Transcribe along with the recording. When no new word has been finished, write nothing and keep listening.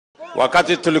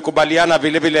wakati tulikubaliana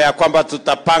vile vile ya kwamba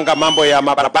tutapanga mambo ya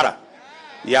mabarabara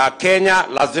ya Kenya,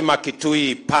 lazima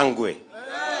Kitui ipangwe,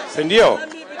 si ndio?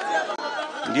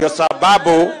 Ndio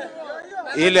sababu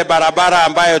ile barabara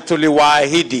ambayo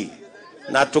tuliwaahidi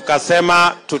na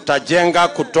tukasema tutajenga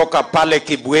kutoka pale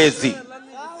Kibwezi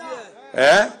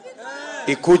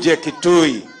ikuje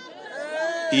Kitui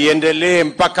iendelee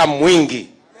mpaka Mwingi.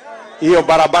 Hiyo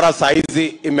barabara saizi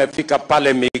imefika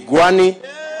pale Migwani,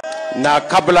 na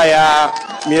kabla ya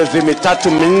miezi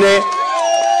mitatu minne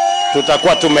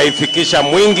tutakuwa tumeifikisha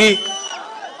Mwingi,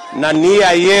 na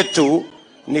nia yetu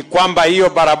ni kwamba hiyo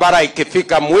barabara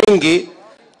ikifika Mwingi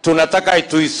tunataka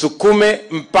tuisukume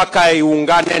mpaka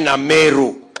iungane na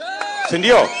Meru, si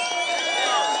ndio?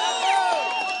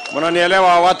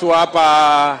 Mnanielewa watu wa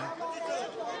hapa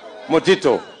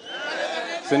Mutito,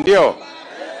 si ndio?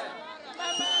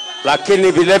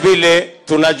 Lakini vile vile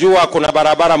tunajua kuna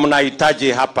barabara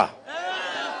mnahitaji hapa.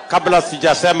 Kabla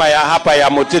sijasema ya hapa ya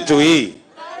Mutito hii,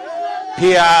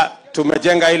 pia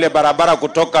tumejenga ile barabara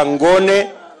kutoka Ngone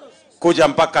kuja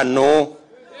mpaka No,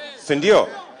 si ndio?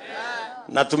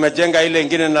 Na tumejenga ile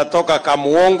ingine natoka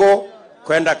Kamuongo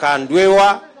kwenda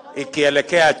Kandwewa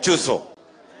ikielekea Chuso.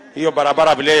 Hiyo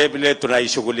barabara vile vile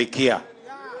tunaishughulikia.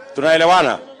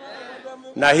 Tunaelewana?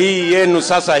 Na hii yenu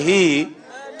sasa, hii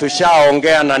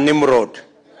tushaongea na Nimrod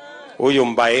huyu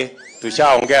Mbae,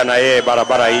 tushaongea na yeye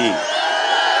barabara hii,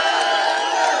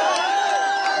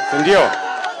 ndio.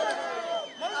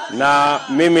 Na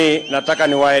mimi nataka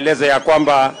niwaeleze ya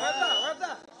kwamba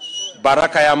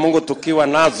baraka ya Mungu tukiwa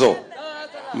nazo,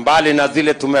 mbali na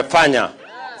zile tumefanya,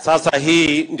 sasa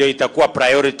hii ndio itakuwa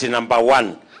priority number 1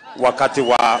 wakati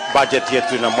wa budget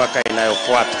yetu na mwaka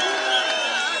inayofuata.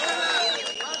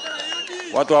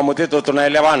 Watu wa Mutito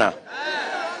tunaelewana?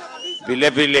 Vile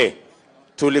vile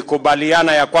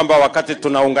tulikubaliana ya kwamba wakati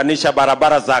tunaunganisha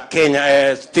barabara za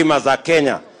Kenya, stima za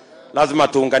Kenya, lazima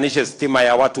tuunganishe stima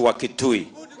ya watu wa Kitui.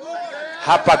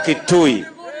 Hapa Kitui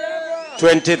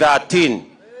 2013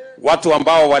 watu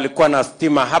ambao walikuwa na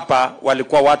stima hapa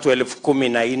walikuwa watu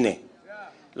 14,000,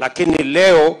 lakini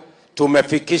leo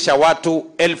tumefikisha watu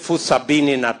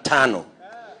 75,000.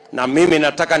 Na mimi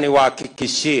nataka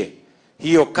niwahakikishie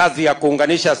hiyo kazi ya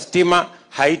kuunganisha stima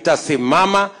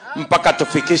haitasimama mpaka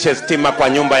tufikishe stima kwa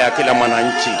nyumba ya kila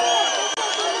mwananchi.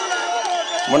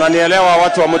 Mnanielewa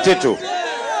watu wa Mutito?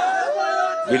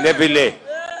 Vile vile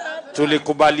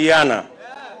tulikubaliana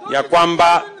ya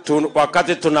kwamba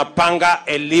wakati tunapanga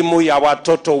elimu ya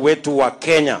watoto wetu wa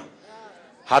Kenya,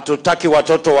 hatutaki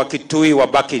watoto wa Kitui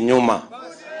wabaki nyuma.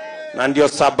 Na ndio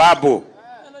sababu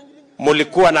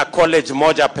mulikuwa na college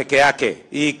moja peke yake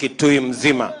hii Kitui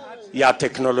mzima ya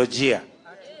teknolojia,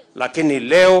 lakini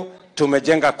leo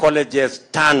tumejenga colleges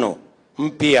 5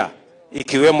 mpya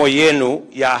ikiwemo yenu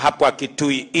ya hapa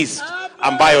Kitui East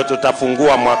ambayo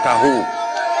tutafungua mwaka huu.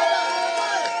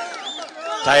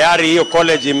 Tayari hiyo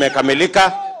college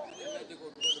imekamilika.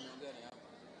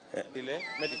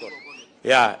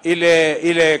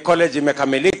 Ile college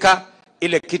imekamilika.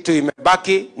 Ile kitu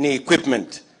imebaki ni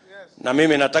equipment. Na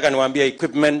mimi nataka niwaambie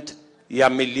equipment ya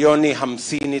milioni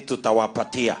 50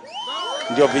 tutawapatia.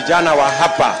 Ndio vijana wa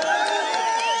hapa,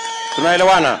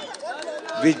 tunaelewana?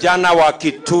 Vijana wa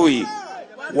Kitui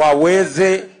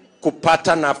waweze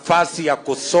kupata nafasi ya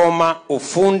kusoma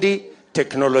ufundi,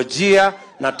 teknolojia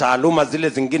na taaluma zile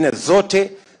zingine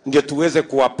zote, ndio tuweze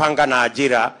kuwapanga na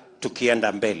ajira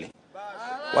tukienda mbele.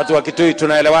 Watu wa Kitui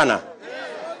tunaelewana?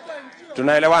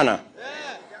 Tunaelewana?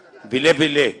 Vile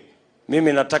vile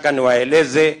mimi nataka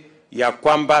niwaeleze ya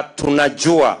kwamba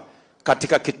tunajua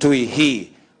katika Kitui hii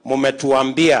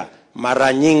mumetuambia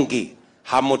mara nyingi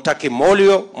hamutaki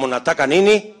molio, mnataka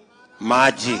nini?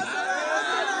 Maji.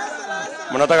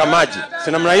 Mnataka maji,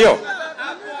 si namna hiyo?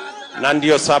 Na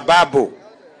ndio sababu,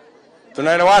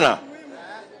 tunaelewana?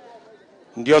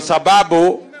 Ndio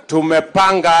sababu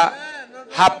tumepanga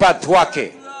hapa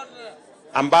Thwake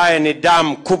ambaye ni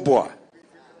dam kubwa.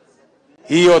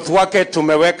 Hiyo Thwake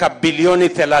tumeweka bilioni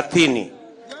 30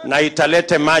 na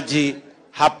italete maji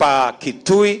hapa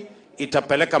Kitui,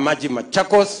 itapeleka maji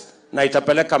Machakos na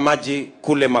itapeleka maji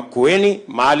kule Makueni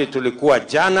mahali tulikuwa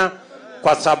jana,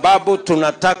 kwa sababu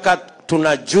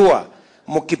tunajua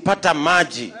mkipata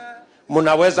maji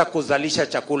mnaweza kuzalisha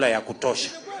chakula ya kutosha.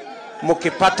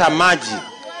 Mkipata maji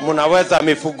mnaweza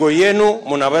mifugo yenu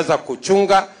mnaweza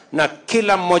kuchunga, na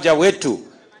kila mmoja wetu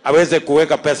aweze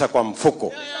kuweka pesa kwa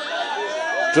mfuko.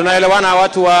 Tunaelewana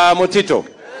watu wa Mutito?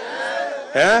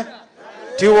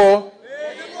 Tiwo,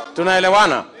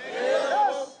 tunaelewana?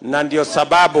 Na ndio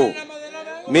sababu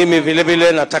mimi vile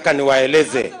vile nataka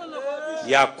niwaeleze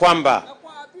ya kwamba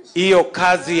hiyo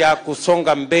kazi ya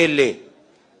kusonga mbele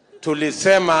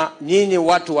tulisema nyinyi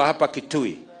watu wa hapa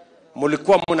Kitui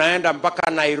mulikuwa mnaenda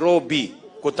mpaka Nairobi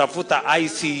kutafuta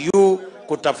ICU,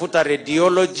 kutafuta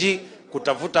radiology,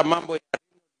 kutafuta mambo ya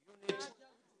unit,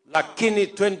 lakini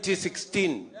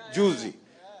 2016 juzi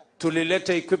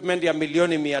tulileta equipment ya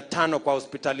milioni 500 kwa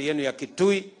hospitali yenu ya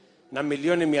Kitui na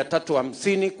milioni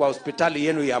 350 kwa hospitali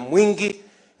yenu ya Mwingi,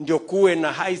 ndio kuwe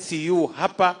na ICU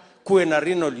hapa, kuwe na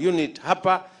renal unit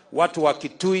hapa, watu wa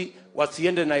Kitui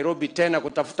wasiende Nairobi tena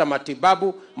kutafuta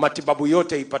matibabu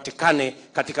yote ipatikane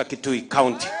katika Kitui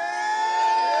County.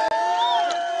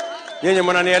 Nyinyi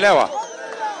mnanielewa?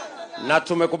 Na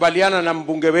tumekubaliana na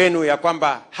mbunge wenu ya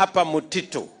kwamba hapa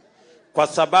Mutito, kwa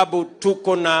sababu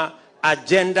tuko na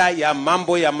agenda ya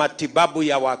mambo ya matibabu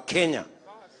ya Wakenya,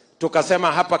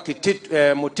 tukasema hapa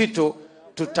Mutito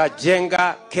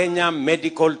tutajenga Kenya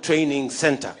Medical Training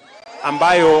Center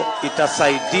ambayo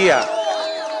itasaidia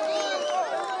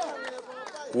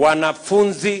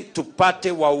wanafunzi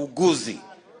tupate wauguzi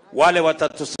wale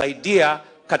watatusaidia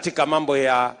katika mambo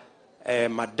ya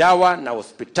madawa na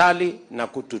hospitali na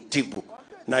kututibu,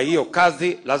 na hiyo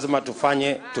kazi lazima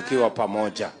tufanye tukiwa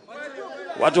pamoja.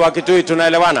 Watu wa Kitui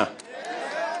tunaelewana?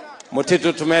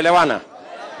 Mutito tumeelewana?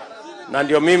 Na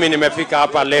ndio mimi nimefika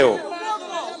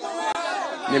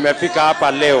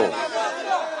hapa leo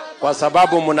kwa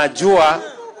sababu mnajua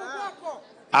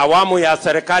awamu ya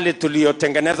serikali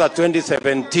tuliyotengeneza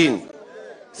 2017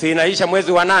 si inaisha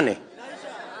mwezi wa 8?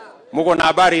 Muko na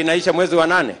habari inaisha mwezi wa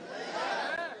 8?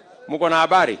 Muko na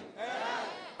habari?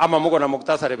 Ama muko na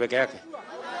muktasari peke yake?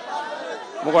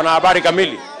 Muko na habari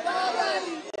kamili?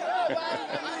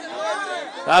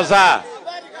 Sasa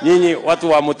nyinyi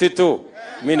watu wa Mutito,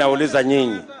 mimi nauliza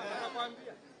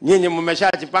nyinyi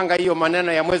mmeshajipanga hiyo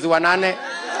maneno ya mwezi wa 8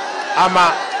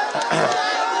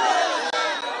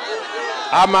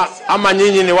 ama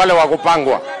nyinyi ni wale wa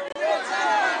kupangwa?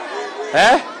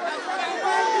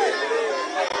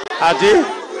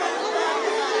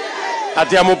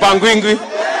 Ati amupangwingwi?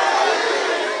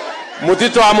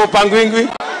 Mutito amupangwingwi?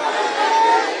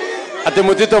 Ati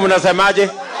Mutito mnasemaje?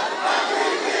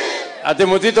 Ati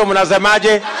Mutito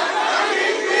mnasemaje?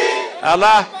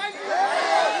 Allah.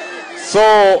 So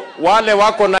wale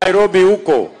wako Nairobi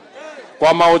huko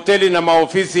kwa mahoteli na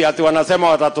maofisi ati wanasema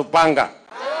watatupanga.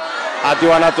 Ati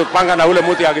wanatupanga na ule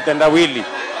mtu akitendawili.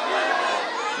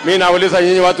 Mimi nauliza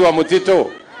nyinyi watu wa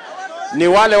Mutito, ni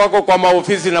wale wako kwa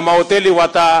maofisi na mahoteli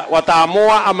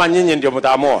wataamua ama nyinyi ndio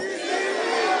mtaamua?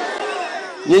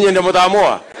 Nyinyi ndio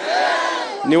mtaamua?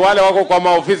 Ni wale wako kwa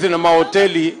maofisi na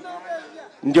mahoteli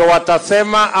ndio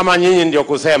watasema ama nyinyi ndio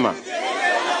kusema?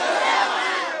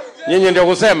 Nyinyi ndio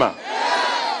kusema?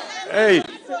 Hey.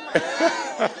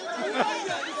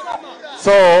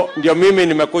 So ndio mimi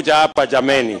nimekuja hapa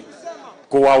jameni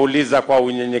kuwauliza kwa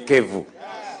unyenyekevu,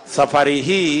 safari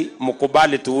hii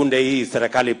mkubali tuunde hii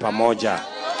serikali pamoja.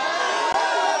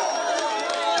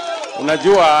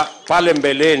 Unajua pale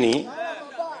mbeleni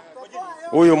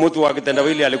huyu mtu wa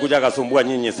kitendawili alikuja akasumbua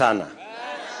nyinyi sana.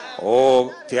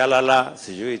 Tialala,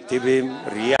 sijui tibim,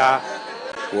 ria,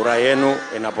 kura yenu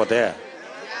inapotea.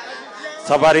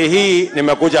 Safari hii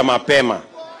nimekuja mapema,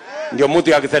 ndio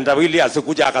mtu wa kitendawili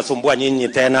asikuja akasumbua nyinyi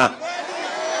tena.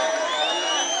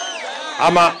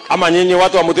 Ama nyinyi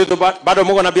watu wa Mutito bado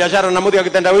mko na biashara na mtu wa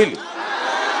kitendawili?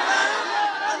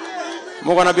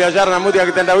 Mko na biashara na mtu wa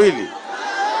kitendawili?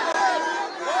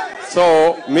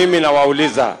 So mimi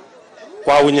nawauliza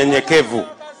kwa unyenyekevu,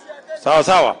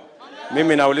 sawa?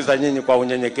 Mimi nauliza nyinyi kwa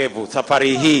unyenyekevu,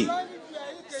 safari hii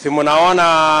si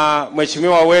mnaona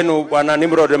mheshimiwa wenu bwana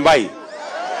Nimrod Mbai?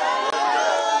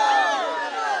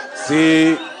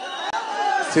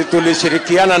 Si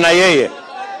tulishirikiana na yeye,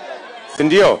 si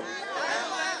ndio?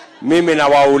 Mimi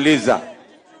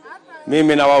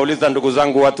nawauliza ndugu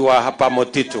zangu watu wa hapa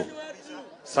Mutito,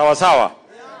 sawa?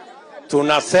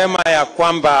 Tunasema ya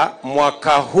kwamba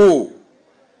mwaka huu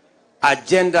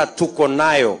agenda tuko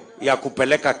nayo ya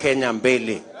kupeleka Kenya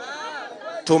mbele.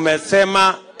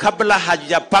 Tumesema kabla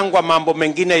hajapangwa mambo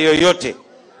mengine yoyote,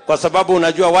 kwa sababu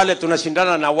unajua wale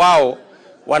tunashindana na wao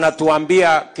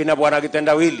wanatuambia kina bwana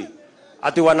kitendawili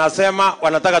ati wanasema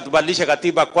wanataka tubadilishe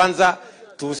katiba kwanza,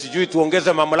 sijui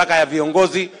tuongeze mamlaka ya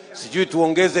viongozi, sijui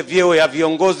tuongeze vyeo ya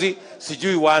viongozi,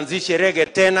 sijui waanzishe rege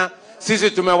tena.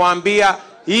 Sisi tumewaambia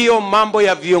hiyo mambo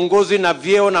ya viongozi na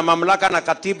vyeo na mamlaka na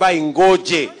katiba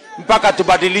ingoje mpaka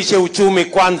tubadilishe uchumi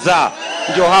kwanza,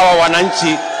 ndio hawa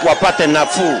wananchi wapate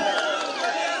nafuu.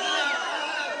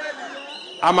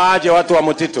 Ama aje watu wa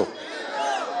Mutito?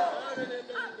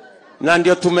 Na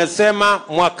ndio tumesema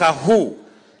mwaka huu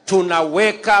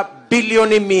tunaweka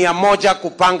bilioni 100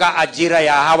 kupanga ajira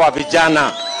ya hawa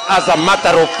vijana as a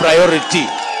matter of priority.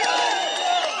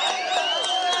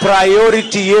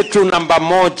 priority yetu namba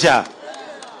moja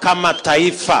kama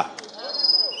taifa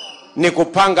ni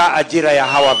kupanga ajira ya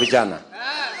hawa vijana.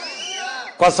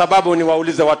 Kwa sababu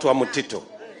niwaulize watu wa Mtito,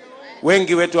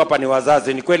 wengi wetu hapa ni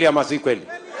wazazi, ni kweli ama si kweli?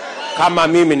 Kama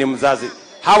mimi ni mzazi,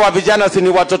 hawa vijana si ni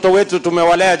watoto wetu,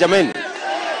 tumewalea jameni?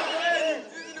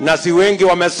 Na si wengi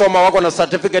wamesoma, wako na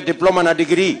certificate, diploma na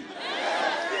degree?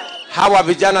 Hawa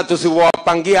vijana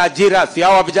tusiwapangia ajira, si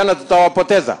hawa vijana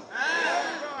tutawapoteza?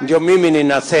 Ndio mimi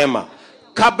ninasema,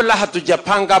 kabla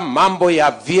hatujapanga mambo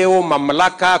ya vyeo,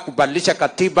 mamlaka, kubadilisha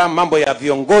katiba, mambo ya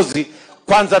viongozi,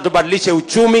 kwanza tubadilishe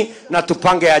uchumi na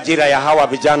tupange ajira ya hawa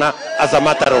vijana as a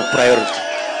matter of priority.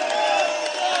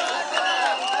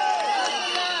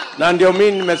 Na ndio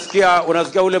mimi nimesikia,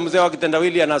 unasikia ule mzee wa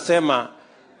kitendawili anasema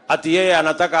ati yeye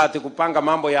anataka ati kupanga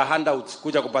mambo ya handouts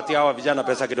kuja kupatia hawa vijana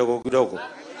pesa kidogo kidogo.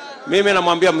 Mimi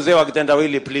namwambia mzee wa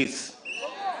kitendawili, please,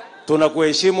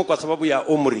 tunakuheshimu kwa sababu ya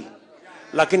umri,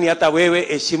 lakini hata wewe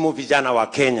heshimu vijana wa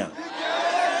Kenya.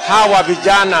 Hawa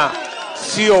vijana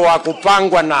sio wa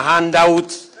kupangwa na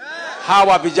handouts.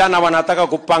 Hawa vijana wanataka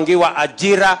kupangiwa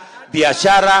ajira,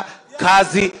 biashara,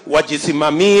 kazi,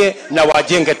 wajisimamie na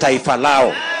wajenge taifa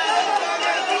lao.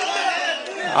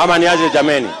 Ama ni aje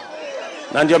jameni?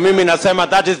 Na ndio mimi nasema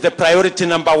that is the priority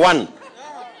number 1.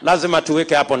 Lazima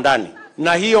tuweke hapo ndani.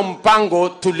 Na hiyo mpango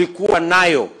tulikuwa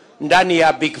nayo ndani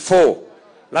ya Big 4.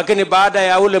 Lakini baada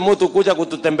ya ule mtu kuja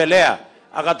kututembelea,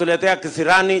 akatuletea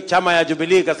kisirani, chama ya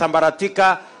Jubilee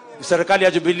ikasambaratika, serikali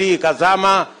ya Jubilee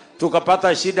ikazama,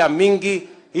 tukapata shida mingi,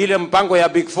 ile mpango ya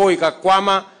Big 4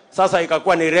 ikakwama. Sasa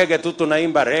ikakuwa ni rege tu,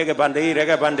 tunaimba rege pande hii,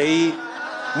 rege pande hii.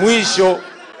 Mwisho,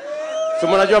 si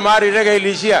mnajua mahali rege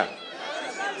ilishia?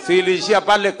 Si ilishia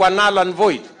pale kwa null and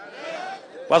void?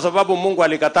 Kwa sababu Mungu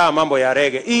alikataa mambo ya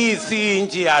rege. Hii si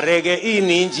nchi ya rege, hii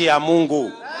ni nchi ya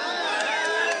Mungu.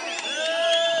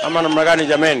 Ama namna gani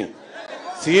jameni?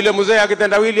 Si ile mzee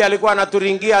akitendawili alikuwa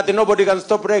anaturingia ati nobody can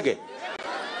stop reggae?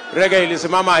 Reggae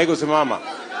ilisimama, haikusimama?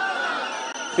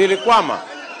 Si ilikwama?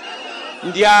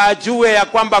 Ndiye ajue ya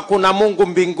kwamba kuna Mungu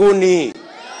mbinguni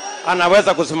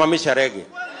anaweza kusimamisha reggae.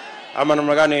 Ama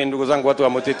namna gani ndugu zangu watu wa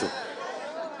Mtito?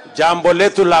 Jambo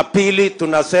letu la pili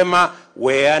tunasema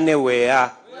weane wea.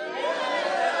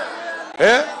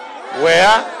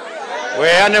 Wea?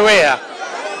 Weane wea.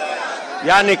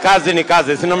 Yani kazi ni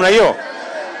kazi, si namna hiyo?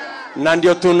 Na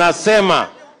ndio tunasema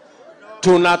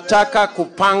tunataka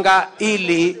kupanga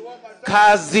ili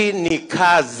kazi ni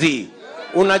kazi.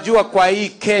 Unajua kwa hii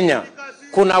Kenya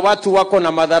kuna watu wako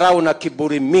na madharau na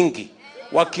kiburi mingi.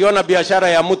 Wakiona biashara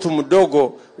ya mtu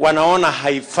mdogo wanaona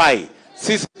haifai.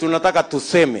 Sisi tunataka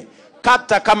tuseme,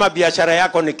 hata kama biashara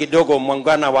yako ni kidogo,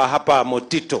 mwangana wa hapa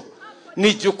Mtito,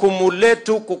 ni jukumu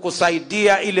letu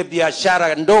kukusaidia ile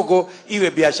biashara ndogo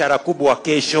iwe biashara kubwa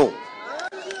kesho.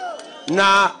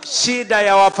 Na shida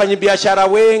ya wafanyabiashara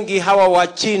wengi hawa wa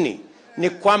chini ni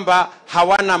kwamba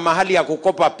hawana mahali ya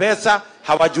kukopa pesa,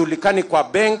 hawajulikani kwa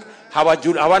bank,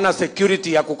 hawana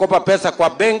security ya kukopa pesa kwa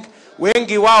bank.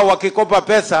 Wengi wao wakikopa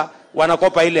pesa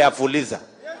wanakopa ile ya Fuliza.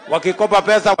 Wakikopa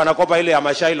pesa wanakopa ile ya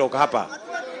Mashailok hapa.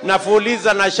 Na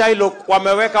Fuliza na Shailok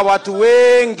wameweka watu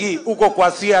wengi huko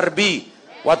kwa CRB.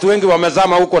 Watu wengi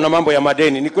wamezama huko na mambo ya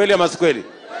madeni. Ni kweli ama si kweli?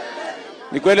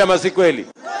 Ni kweli ama si kweli?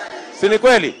 Si ni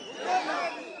kweli?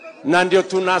 Na ndio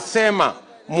tunasema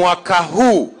mwaka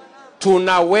huu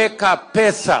tunaweka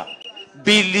pesa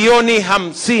bilioni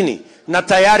 50 na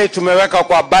tayari tumeweka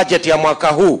kwa budget ya mwaka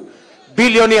huu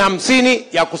bilioni 50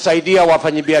 ya kusaidia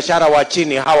wafanyabiashara wa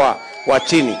chini hawa wa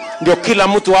chini. Ndio kila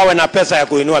mtu awe na pesa ya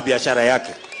kuinua biashara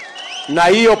yake. Na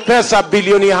hiyo pesa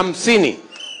bilioni 50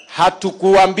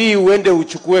 hatukuambii uende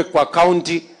uchukue kwa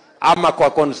county ama kwa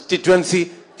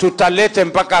constituency, tutalete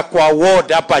mpaka kwa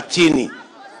ward hapa chini.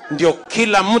 Ndio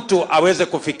kila mtu aweze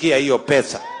kufikia hiyo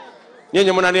pesa.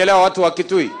 Nyinyi mnanielewa watu wa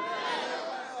Kitui?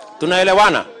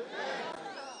 Tunaelewana?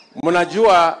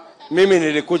 Mnajua mimi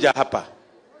nilikuja hapa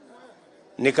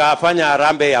nikafanya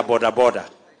harambee ya bodaboda.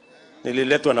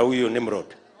 Nililetwa na huyu Nimrod.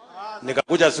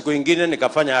 Nikakuja siku nyingine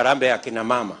nikafanya harambee ya kina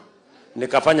mama.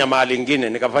 Nikafanya mahali nyingine,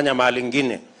 nikafanya mahali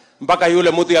nyingine. Mpaka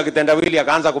yule mtu ya kitendawili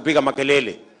akaanza kupiga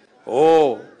makelele.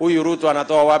 Oh, huyu Ruto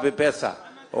anatoa wapi pesa?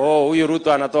 Oh, huyu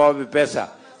Ruto anatoa wapi pesa?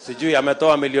 Sijui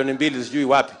ametoa milioni 2 sijui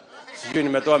wapi. Sijui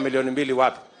nimetoa milioni 2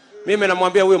 wapi. Mimi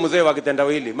namwambia huyo mzee wa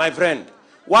kitendawili, my friend,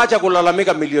 wacha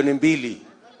kulalamika milioni 2.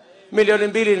 Milioni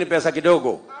 2 ni pesa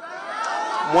kidogo.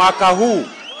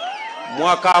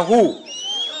 Mwaka huu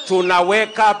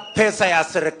tunaweka pesa ya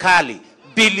serikali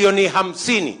bilioni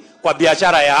 50 kwa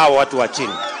biashara ya hao watu wa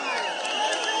chini.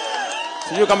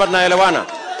 Sijui kama tunaelewana.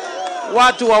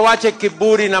 Watu wawache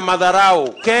kiburi na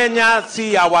madharau. Kenya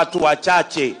si ya watu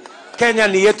wachache. Kenya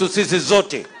ni yetu sisi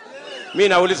zote. Mimi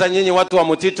nauliza nyinyi watu wa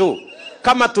Mutitu,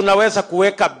 kama tunaweza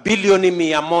kuweka bilioni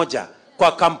 100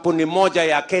 kwa kampuni moja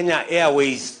ya Kenya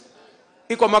Airways,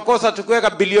 iko makosa tukiweka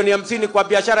bilioni 50 kwa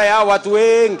biashara ya watu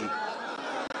wengi?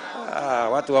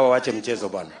 Watu wao waache mchezo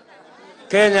bwana.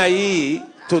 Kenya hii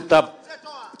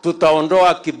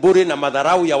tutaondoa kiburi na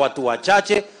madharau ya watu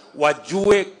wachache,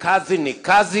 wajue kazi ni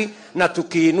kazi, na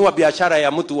tukiinua biashara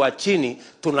ya mtu wa chini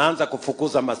tunaanza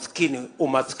kufukuza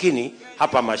umaskini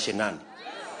hapa mashinani.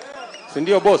 Si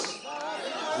ndio boss?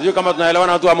 Sijui kama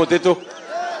tunaelewana watu wa Mutitu.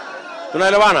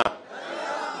 Tunaelewana?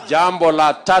 Jambo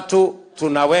la tatu,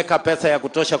 tunaweka pesa ya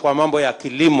kutosha kwa mambo ya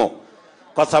kilimo,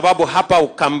 kwa sababu hapa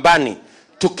Ukambani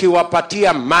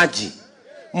tukiwapatia maji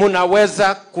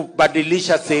munaweza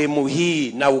kubadilisha sehemu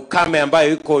hii na ukame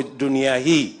ambayo iko dunia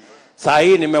hii. Saa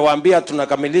hii nimewaambia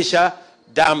tunakamilisha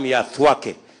damu ya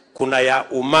Thwake, kuna ya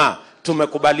Uma,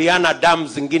 tumekubaliana damu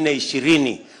zingine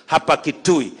 20 hapa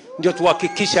Kitui, ndio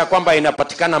tuhakikisha kwamba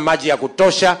inapatikana maji ya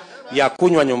kutosha ya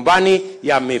kunywa nyumbani,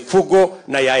 ya mifugo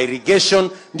na ya irrigation,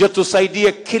 ndio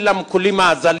tusaidie kila mkulima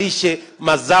azalishe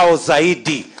mazao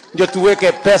zaidi, ndio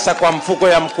tuweke pesa kwa mfuko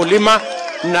ya mkulima,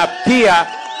 na pia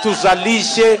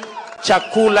tuzalishe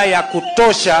chakula ya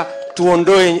kutosha,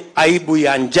 tuondoe aibu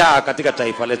ya njaa katika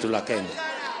taifa letu la Kenya.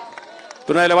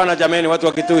 Tunaelewana jameni watu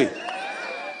wa Kitui?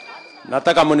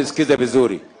 Nataka munisikize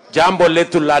vizuri. Jambo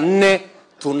letu la 4,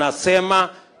 tunasema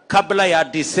kabla ya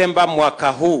Disemba mwaka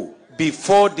huu,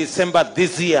 before December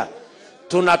this year,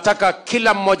 tunataka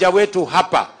kila mmoja wetu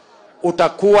hapa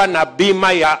utakuwa na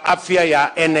bima ya afya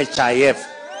ya NHIF.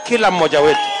 Kila mmoja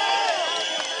wetu.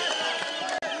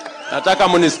 Nataka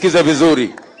munisikize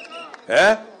vizuri.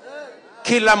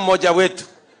 Kila mmoja wetu.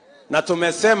 Na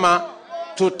tumesema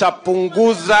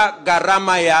tutapunguza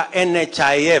gharama ya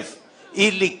NHIF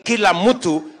ili kila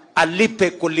mtu alipe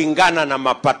kulingana na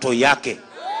mapato yake.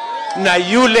 Na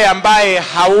yule ambaye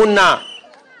hauna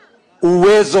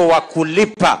uwezo wa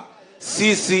kulipa,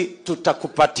 sisi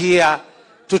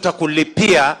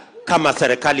tutakulipia kama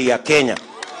serikali ya Kenya.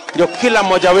 Ndio kila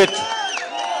mmoja wetu,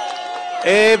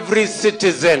 every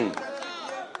citizen,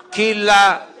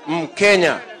 kila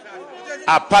Mkenya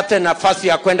apate nafasi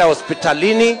ya kwenda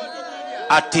hospitalini,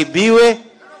 atibiwe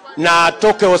na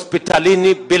atoke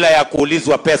hospitalini bila ya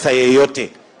kuulizwa pesa yeyote.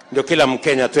 Ndio kila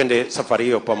Mkenya twende safari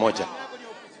hiyo pamoja.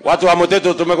 Watu wa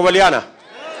Mutitu tumekubaliana?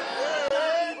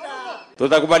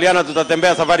 Tutakubaliana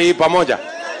tutatembea safari hii pamoja?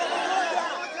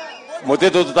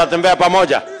 Mutitu tutatembea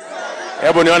pamoja?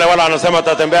 Hebu nione wala wanasema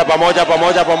tutatembea pamoja.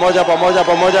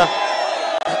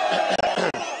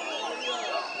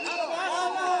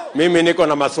 Mimi niko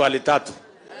na maswali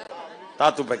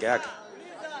 3 peke yake.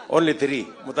 Only 3.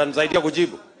 Mtanisaidia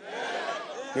kujibu?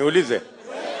 Niulize?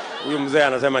 Huyu mzee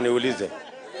anasema niulize.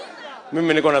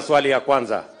 Mimi niko na swali ya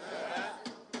kwanza.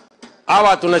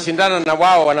 Hawa tunashindana na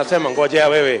wao, wanasema ngojea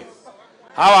wewe.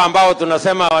 Hawa ambao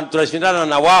tunasema tunashindana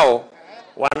na wao,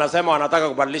 wanasema wanataka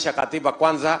kubadilisha katiba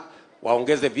kwanza,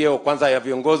 waongeze vyeo kwanza ya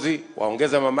viongozi,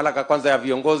 waongeze mamlaka kwanza ya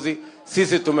viongozi.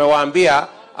 Sisi tumewaambia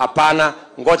hapana,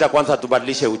 ngoja kwanza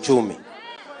tubadilishe uchumi.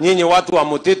 Nyinyi watu wa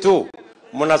Mutitu,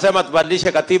 mnasema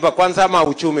tubadilishe katiba kwanza ama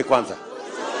uchumi kwanza?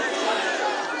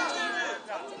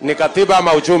 Ni katiba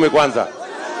ama uchumi kwanza?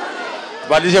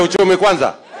 Tubadilishe uchumi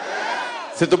kwanza?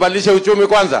 Si tubadilishe uchumi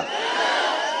kwanza?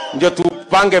 Ndio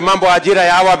tupange mambo ya ajira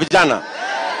ya hawa vijana,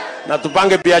 na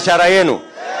tupange biashara yenu,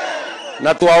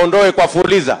 na tuwaondoe kwa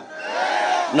fuliza,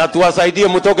 na tuwasaidie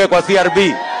mtoke kwa CRB,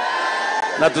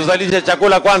 na tuzalishe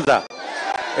chakula kwanza.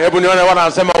 Hebu nione wana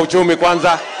wanasema uchumi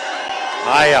kwanza.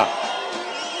 Haya,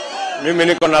 mimi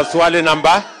niko na swali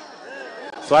namba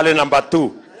 2.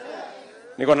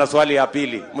 Niko na swali ya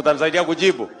pili. Mtanisaidia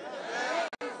kujibu?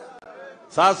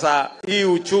 Sasa hii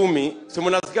uchumi, si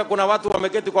mnasikia kuna watu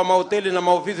wameketi kwa mahoteli na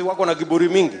maofisi wako na kiburi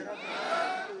mingi?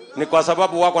 Ni kwa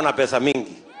sababu wako na pesa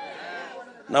mingi.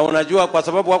 Na unajua kwa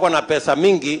sababu wako na pesa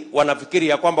mingi, wanafikiri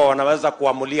ya kwamba wanaweza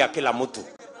kuamulia kila mtu.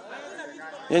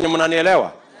 Nyinyi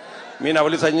mnanielewa? Mimi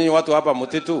nauliza nyinyi watu hapa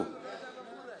Mutitu,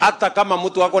 hata kama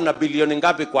mtu wako na bilioni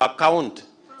ngapi kwa account,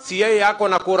 si yeye yako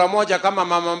na kura moja kama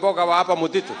mama mboga wa hapa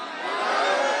Mutitu?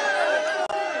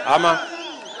 Ama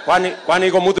kwani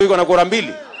iko mtu iko na kura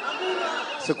 2?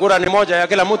 Si kura ni moja ya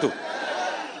kila mtu?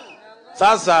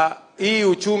 Sasa hii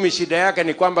uchumi shida yake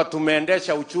ni kwamba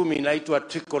tumeendesha uchumi inaitwa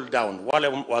trickle down,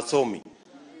 wale wasomi.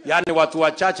 Yaani watu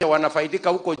wachache wanafaidika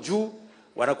huko juu,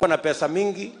 wanakuwa na pesa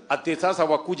mingi, ati sasa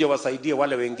wakuje wasaidie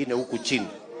wale wengine huku chini.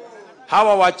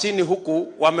 Hawa wa chini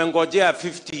huku wamengojea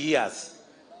 50 years.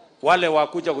 Wale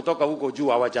wakuja kutoka huko juu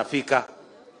hawajafika.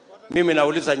 Mimi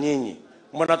nauliza nyinyi,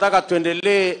 mnataka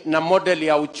tuendelee na model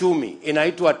ya uchumi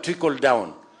inaitwa trickle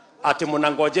down, ati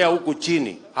mnangojea huku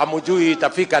chini, hamjui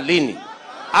itafika lini?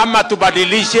 ama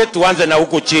tubadilishe tuanze na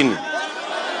huku chini?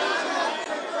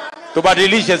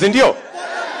 Tubadilishe, si ndio?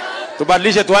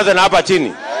 Tubadilishe tuanze na hapa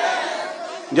chini.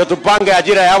 Ndio tupange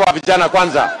ajira ya hawa vijana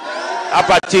kwanza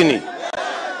hapa chini.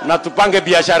 Na tupange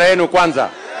biashara yenu kwanza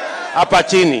hapa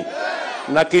chini.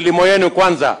 Na kilimo yenu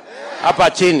kwanza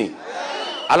hapa chini.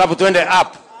 Alafu tuende up.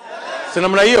 Si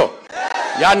namna hiyo?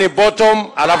 Yani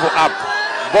bottom alafu up.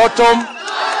 Bottom,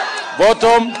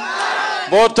 bottom,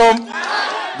 bottom,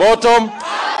 bottom.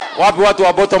 Wapi watu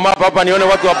wa bottom up? Hapa nione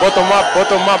watu wa bottom up,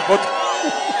 bottom up, bottom.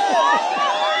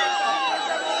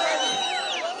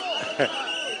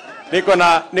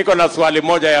 Niko na swali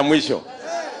moja ya mwisho.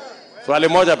 Swali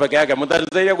moja peke yake.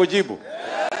 Mtanisaidia kujibu?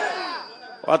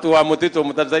 Watu wa Mutito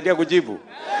mtanisaidia kujibu?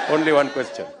 Only one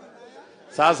question.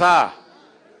 Sasa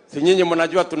si nyinyi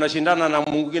mnajua tunashindana na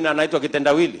mwingine anaitwa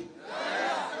Kitendawili?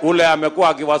 Ule amekuwa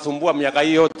akiwasumbua miaka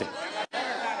hii yote.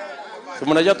 Si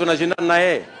mnajua tunashindana na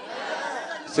yeye?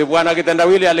 Si bwana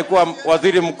Kitendawili alikuwa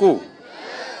waziri mkuu?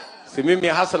 Si mimi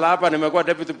hasla hapa nimekuwa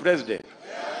deputy president?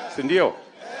 Si ndio?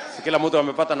 Si kila mtu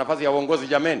amepata nafasi ya uongozi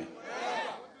jameni?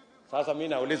 Sasa mimi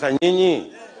nauliza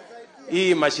nyinyi,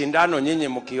 hii mashindano nyinyi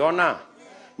mkiona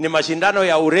ni mashindano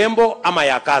ya urembo ama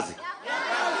ya kazi?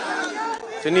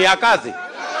 Si ni ya kazi?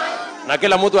 Na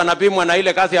kila mtu anapimwa na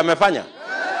ile kazi amefanya?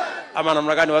 Ama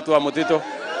namna gani watu wa Mutito?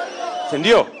 Si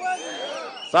ndio?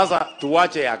 Sasa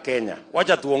tuwache ya Kenya.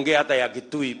 Wacha tuongee hata ya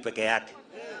Kitui peke yake.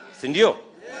 Si ndio?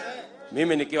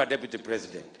 Mimi nikiwa deputy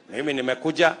president, mimi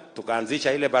nimekuja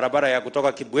tukaanzisha ile barabara ya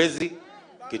kutoka Kibwezi,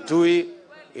 Kitui,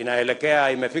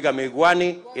 inaelekea imefika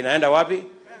Migwani, inaenda wapi?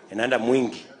 Inaenda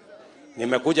Mwingi.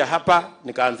 Nimekuja hapa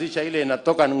nikaanzisha ile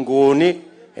inatoka Nguni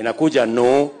inakuja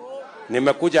No.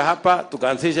 Nimekuja hapa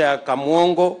tukaanzisha ya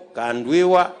Kamuongo,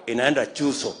 Kandwiwa inaenda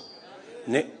Chuso.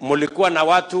 Mulikuwa na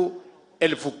watu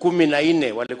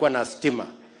 14,000 walikuwa na stima.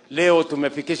 Leo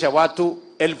tumefikisha watu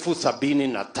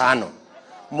 75,000.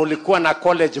 Mulikuwa na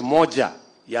college moja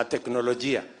ya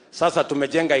teknolojia. Sasa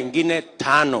tumejenga ingine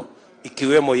 5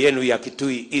 ikiwemo yenu ya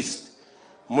Kitui East.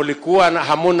 Mulikuwa na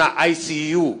hamuna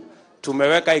ICU.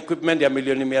 Tumeweka equipment ya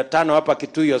milioni 500 hapa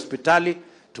Kitui hospitali.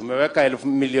 Tumeweka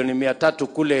milioni 300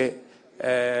 kule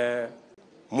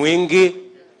Mwingi.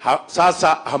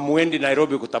 Sasa hamuendi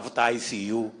Nairobi kutafuta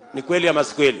ICU. Ni kweli ama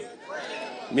si kweli?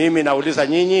 Mimi nauliza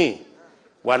nyinyi,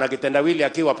 bwana Kitendawili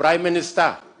akiwa prime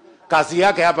minister, kazi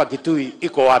yake hapa Kitui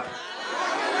iko wapi?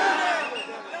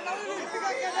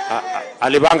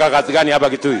 Alipanga kazi gani hapa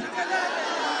Kitui?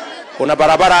 Kuna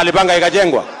barabara alipanga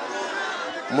ikajengwa?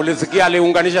 Mulisikia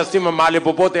aliunganisha stima mahali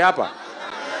popote hapa?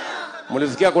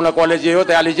 Mulisikia kuna college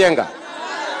yote alijenga?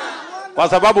 Kwa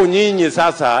sababu nyinyi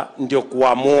sasa ndio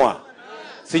kuamua.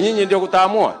 Si nyinyi ndio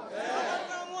kutaamua?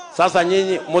 Sasa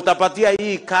nyinyi mutapatia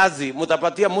hii kazi,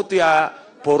 mutapatia mtu ya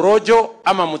porojo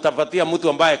ama mutapatia mtu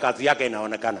ambaye kazi yake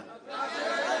inaonekana?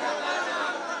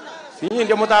 Si nyinyi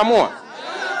ndio mtaamua?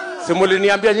 Si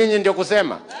muliniambia nyinyi ndio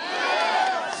kusema?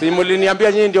 Si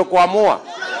muliniambia nyinyi ndio kuamua?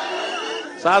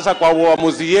 Sasa kwa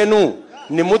uamuzi yenu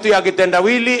ni mtu ya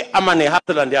Kitendawili ama ni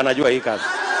Hasla ndiye anajua hii kazi?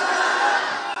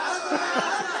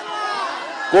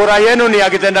 Kura yenu ni ya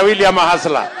Kitendawili ama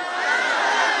Hasla?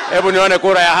 Hebu nione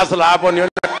kura ya Hasla hapo nione.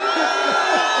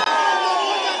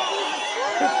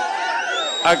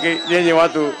 Nyinyi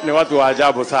watu ni watu wa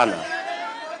ajabu sana.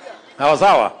 Hawa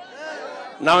sawa?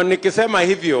 Na nikisema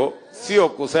hivyo sio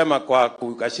kusema kwa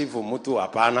kukashifu mtu,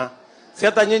 hapana. Si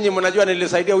hata nyinyi mnajua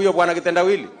nilisaidia huyo bwana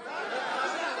Kitendawili?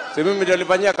 Si mimi ndio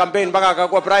nilifanyia campaign mpaka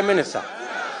akakuwa prime minister?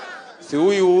 Si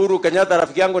huyu Uhuru Kenyatta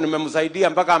rafiki yangu nimemsaidia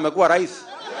mpaka amekuwa rais?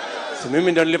 Si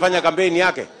mimi ndio nilifanya campaign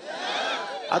yake?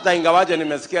 Hata ingawaje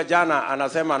nimesikia jana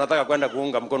anasema anataka kwenda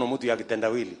kuunga mkono mtu ya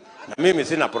Kitendawili. Na mimi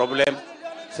sina problem.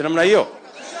 Si namna hiyo?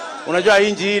 Unajua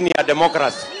nchi hii ni ya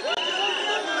democracy.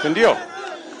 Si ndio?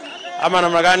 Ama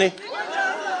namna gani?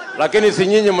 Lakini si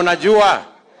nyinyi mnajua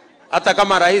hata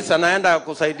kama rais anaenda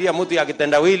kusaidia mtu ya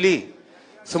Kitendawili,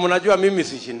 si mnajua mimi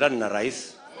sishindani na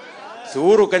rais? Si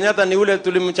Uhuru Kenyatta ni ule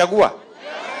tulimchagua?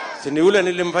 Si ni ule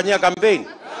nilimfanyia campaign?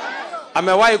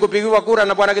 Amewahi kupigiwa kura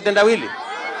na bwana Kitendawili?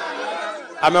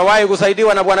 Amewahi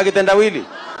kusaidiwa na bwana Kitendawili?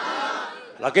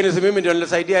 Lakini si mimi ndio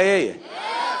nilisaidia yeye?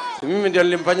 Si mimi ndio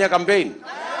nilimfanyia campaign?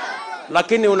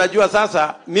 Lakini unajua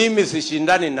sasa mimi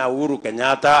sishindani na Uhuru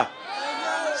Kenyatta.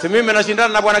 Si mimi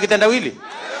nashindana na bwana Kitendawili?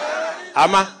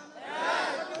 Ama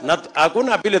na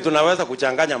hakuna vile tunaweza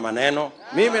kuchanganya maneno.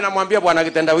 Mimi namwambia bwana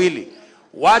Kitendawili,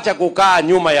 wacha kukaa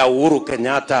nyuma ya Uhuru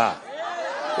Kenyatta.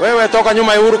 Wewe toka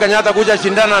nyuma ya Uhuru Kenyatta kuja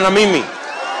shindana na mimi.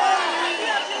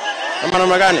 Kama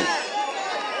namna gani?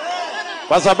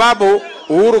 Kwa sababu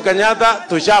Uhuru Kenyatta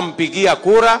tushampigia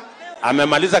kura,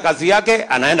 amemaliza kazi yake,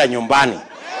 anaenda nyumbani.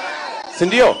 Si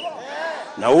ndio?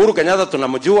 Na Uhuru Kenyatta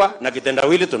tunamjua na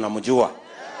kitendawili tunamjua.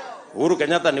 Uhuru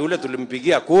Kenyatta ni ule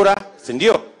tulimpigia kura, si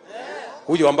ndio?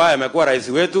 Huyu ambaye amekuwa rais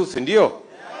wetu, si ndio?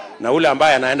 Na ule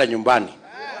ambaye anaenda nyumbani.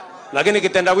 Lakini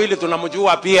kitendawili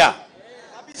tunamjua pia.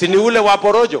 Si ni ule wa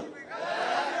porojo?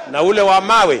 Na ule wa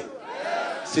mawe?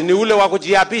 Si ni ule wa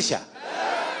kujiapisha?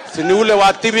 Si ni ule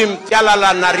wa tibi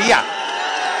mtialala na ria?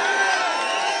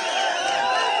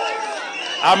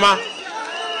 Ama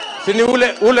si ni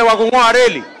ule wa kung'oa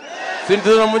reli? Si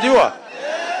tunamjua?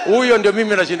 Huyo ndio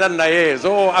mimi nashindana na yeye.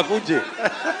 So akuje.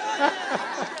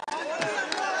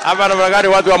 Hapa na magari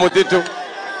watu wa Mutitu.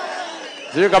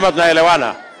 Sio kama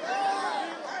tunaelewana.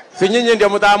 Si nyinyi ndio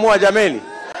mtaamua jameni?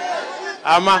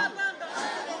 Ama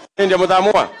nyinyi ndio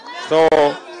mtaamua? So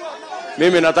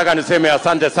mimi nataka niseme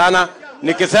asante sana.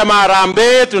 Nikisema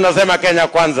harambee tunasema Kenya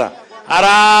kwanza.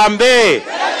 Harambee.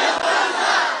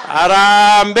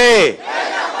 Harambee.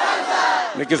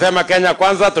 Nikisema Kenya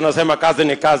kwanza tunasema kazi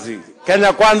ni kazi.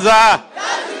 Kenya kwanza. Kazi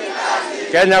ni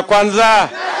kazi. Kenya kwanza.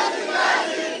 Kazi ni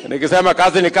kazi. Nikisema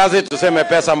kazi ni kazi tuseme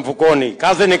pesa mfukoni.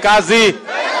 Kazi ni kazi. Pesa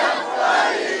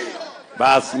mfukoni.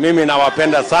 Bas mimi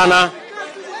nawapenda sana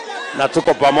na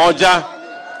tuko pamoja.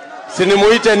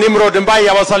 Sinimuite Nimrod Mbai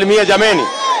awasalimie jameni.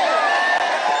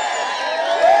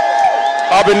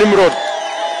 Abe Nimrod.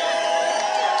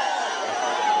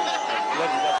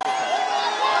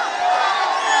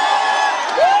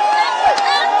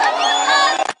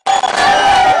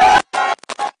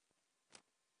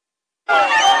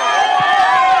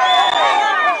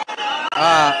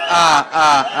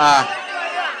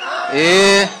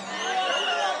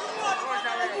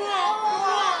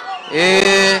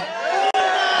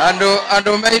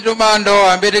 Ando meitu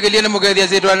mando ambete kiliene mugethia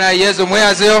zitwa na Yesu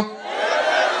mwasio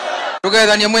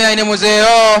tugethania mwe ine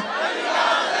muzeo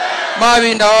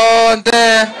mabinda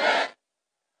onte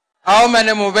ao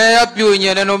mene mubea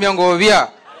pyunye neno myangovia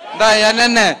ndaya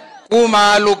nene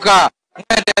kuma luka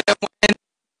mwendele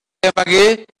mwende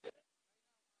bagi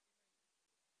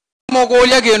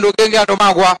mogolia gendo genge ando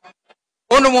magwa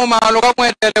ono mu maluka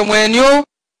mwendele mwenyu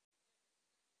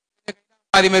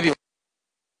mali mebio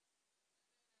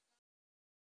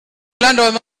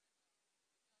lando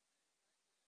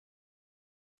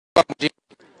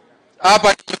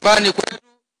hapa nyumbani kwetu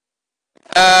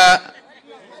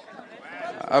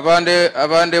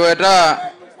abande weta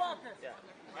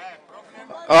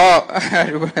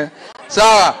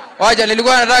sawa wacha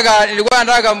nilikuwa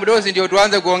nataka mdosi ndio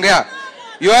tuanze kuongea.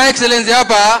 Your Excellency,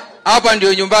 hapa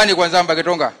ndio nyumbani kwa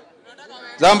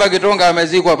Zamba Kitonga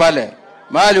amezikwa pale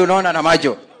mahali unaona na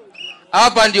macho.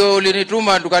 Hapa ndio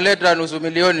ulinituma tukaleta nusu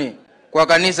milioni kwa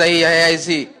kanisa hii ya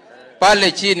AIC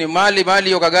pale chini mahali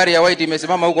hiyo gari ya white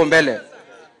imesimama huko mbele.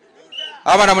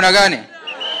 Hapa namna gani?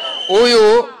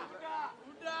 Huyu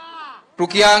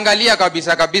tukiangalia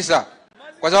kabisa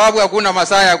kwa sababu hakuna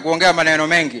masaa ya kuongea maneno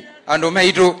mengi. Ando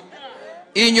meitu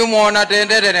inyu muona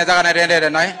tendere netaka na tendere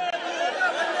nae.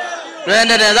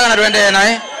 Twende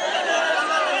nae.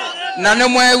 Nane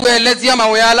mwewe lezia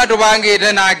mawela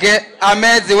tubangite nake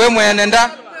amezi we mwenenda.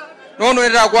 Nono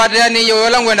nita kuatea ni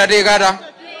yoyola ngwenda tikata.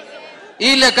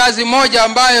 Ile kazi moja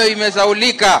ambayo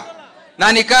imesaulika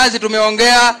na ni kazi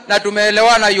tumeongea na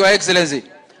tumeelewana Your Excellency.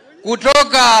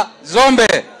 Kutoka Zombe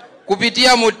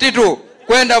kupitia Mutitu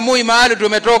kwenda Mui mahali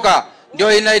tumetoka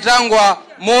ndio inaitangwa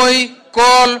Moi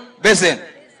Coal Basin.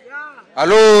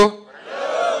 Halo?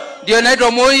 Ndio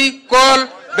inaitwa Moi Coal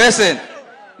Basin.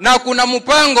 Na kuna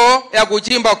mpango ya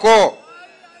kuchimba koo.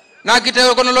 Na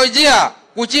kiteknolojia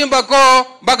kuchimba koo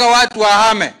mpaka watu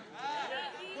wahame.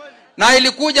 Na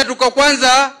ilikuja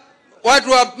kwanza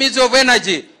watu wa Ministry of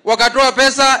Energy wakatoa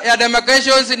pesa ya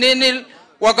demarcations nini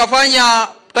wakafanya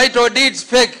title deeds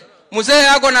fake. Mzee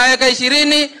yako na eka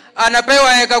 20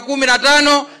 anapewa eka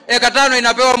 15, eka 5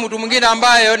 inapewa mtu mwingine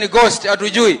ambaye ni ghost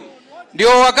hatujui.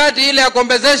 Ndio wakati ile ya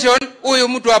compensation huyu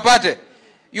mtu apate.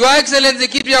 Your Excellency,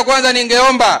 kitu ya kwanza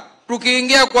ningeomba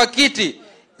tukiingia kwa kiti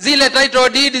zile title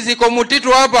deeds ziko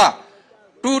Mutitu hapa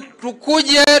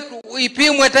tukuje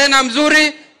ipimwe tena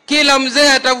mzuri, kila mzee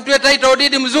atafutiwe title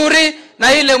deed mzuri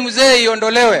na ile mzee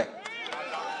iondolewe.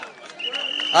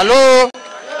 Halo?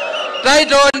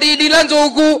 Title deed lanzo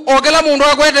huku okela mundu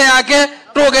akwete yake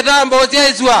tugetambo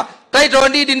cia title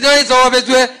deed nzeo iso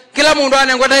obezwe kila mundu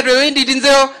anengwa title deed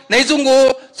nzeo na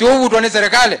izungu siovutwa ni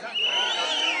serikali.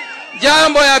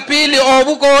 Jambo ya pili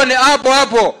obukone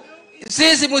hapo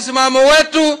sisi msimamo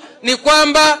wetu ni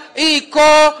kwamba hii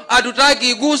koo hatutaki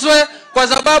iguswe kwa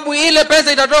sababu ile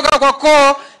pesa itatoka kwa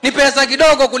koo ni pesa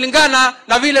kidogo kulingana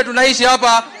na vile tunaishi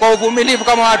hapa kwa uvumilivu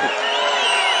kama watu.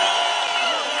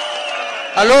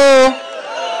 Halo?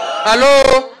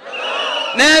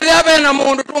 Nere bena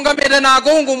mundu tungamire na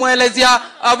kungu mwelezia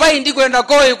abaindi kwenda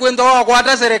koi kwenda kwa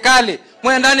hata serikali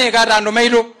mwenda ni katando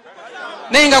maido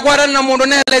ninga kwara na mundu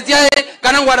nelezia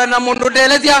kana kwara na mundu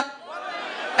delezia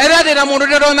erade na mundu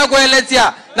ndona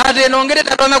kuelezia na de nongere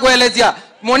ndona kuelezia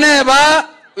muneba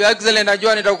your excellent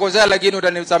najua nitakukosea lakini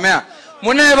utanisamea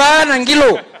muneba na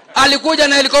Ngilo alikuja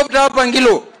na helikopta hapa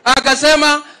Ngilo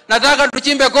akasema nataka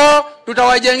tuchimbe koo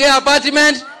tutawajengea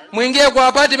apartment muingie kwa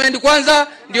apartment kwanza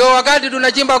ndio wakati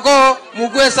tunachimba koo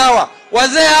mkue sawa.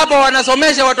 Wazee hapa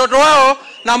wanasomesha watoto wao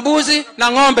na mbuzi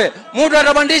na ng'ombe. Mtu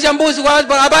atabandisha mbuzi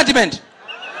kwa apartment.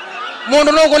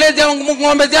 Mundu no kulezia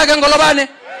ng'ombe zake ngolobane.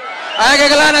 Ayake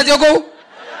kalana jogo.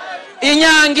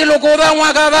 Inya Ngilo kuba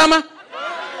mwaka dhama.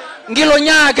 Ngilo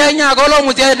nya Kenya kolo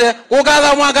mutete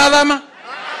ukadha mwaka dhama.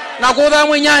 Na kuba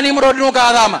mwenyani mrodi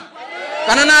ukadhama.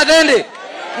 Kana na atende.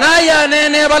 Na ya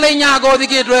nene bale nyago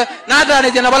dikitwe na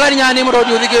tane jena bale nyani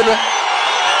mrodi dikitwe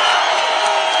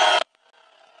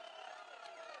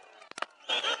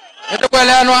eto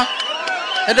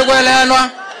kweleanwa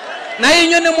na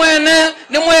inyo ni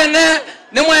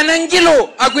mwene Ngilo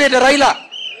akwete Raila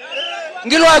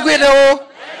Ngilo akwete o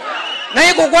na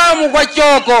iko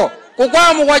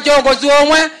kukwamu kwa choko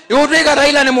ziomwe yutwika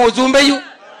Raila ni muzumbe yu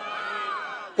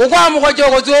kukwamu kwa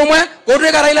choko ziomwe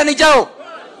kutwika Raila ni chao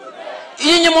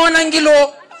inyi mwona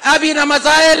Ngilo abi na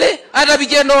masaele hata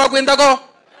bikendo wa kwendako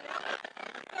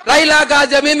Raila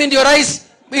akaja mimi ndio rais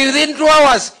within 2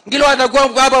 hours Ngilo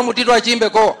atakuwa hapa mtito achimbe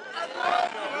ko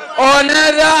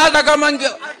onera hata kama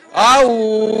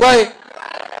au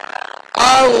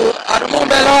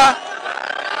atumombelewa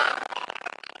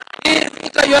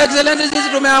your excellency sisi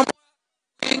tumeamua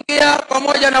kuingia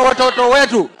pamoja na watoto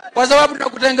wetu kwa sababu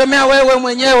tunakutegemea wewe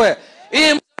mwenyewe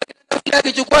hii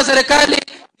akichukua serikali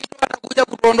anakuja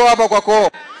kutuondoa hapa kwa koo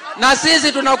na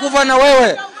sisi tunakufa na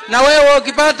wewe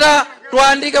ukipata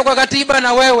tuandike kwa katiba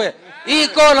na wewe hii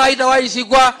koo haitawahi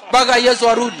shikwa mpaka Yesu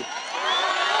arudi.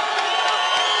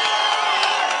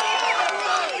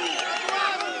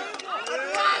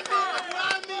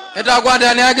 Eta kwa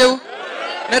ndani yake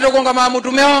neto konga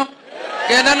mamutumeo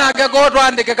kenda na keko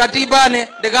tuandike katiba ne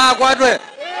ndika kwatwe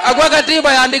akwa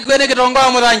katiba yaandikwe ne kitonga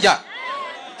muthanja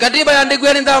katiba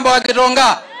yaandikwe ni ndamba wa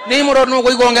kitonga ni muro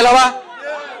nuko igongela ba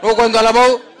nuko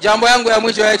ndalabo jambo yangu ya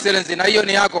mwisho ya excellency na hiyo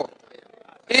ni yako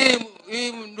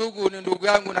hii ndugu ni ndugu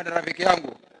yangu na rafiki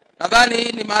yangu nadhani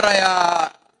hii ni mara ya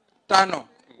 5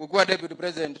 kukuwa deputy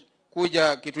president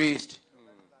kuja Kitui East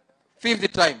 5th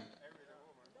time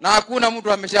na hakuna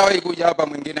mtu ameshawahi kuja hapa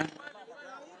mwingine.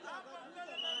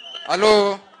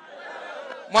 Halo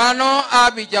mwano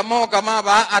abijamo kama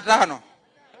ba atano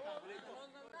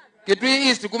Kitui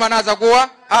East kuma naza kuwa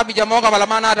abijamo kama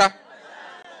lamana ata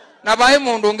na bai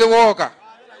mundu ungewoka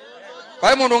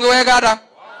bai mundu ungeweka ata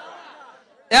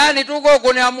yani tuko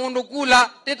kuna mundu kula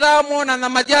titamona na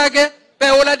majake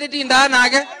peula titinda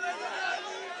nake.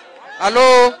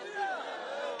 Halo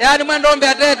yani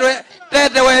mwendombe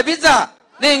tete webiza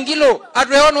ni Ngilo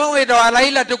atweono wita wa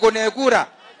Raila tukone kura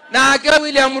na akiwa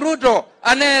William Ruto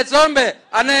anayesombe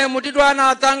anayemutitwa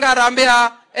anatanga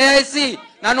rambia AIC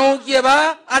na nukie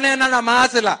ba anena na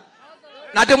maasila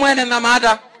na temwene na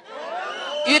mata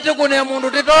ite kune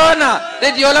mundu titona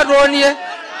tetiola tuonie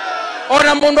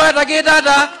ona mundu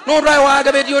atakitata nundwa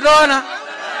wage betiotona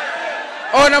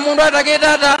ona mundu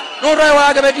atakitata nundwa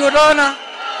wage betiotona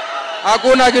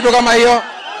hakuna kitu kama hiyo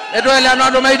etwele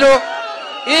anado maito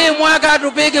hii mwaka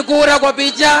tupigi kura kwa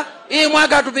picha hii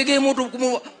mwaka tupigi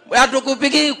mtu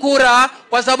hatukupigi kura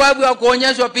kwa sababu ya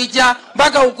kuonyeshwa picha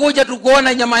mpaka ukuje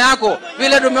tukuona nyama yako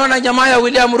vile tumeona nyama ya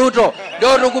William Ruto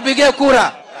ndio tukupige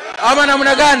kura ama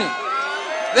namna gani?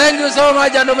 Thank you so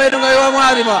much and umedunga wa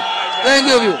mwalima. Thank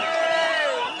you.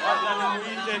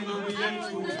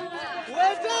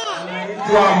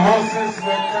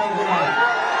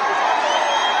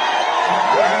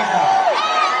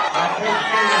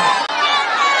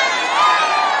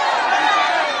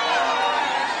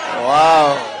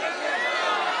 Wow.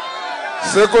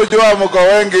 Sikujua mko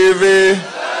wengi hivi.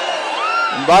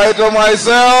 Mbaito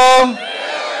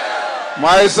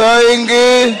Maiseo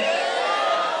ingi.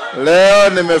 Leo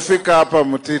nimefika hapa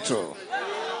Mtito.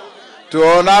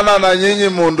 Tuonana na nyinyi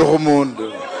mundu.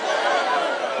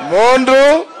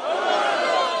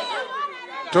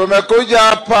 Tumekuja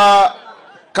hapa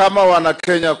kama wana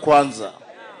Kenya kwanza.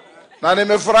 Na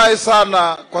nimefurahi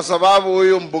sana kwa sababu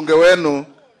huyu mbunge wenu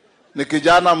ni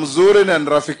kijana mzuri na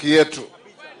rafiki yetu.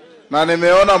 Na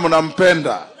nimeona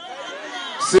mnampenda.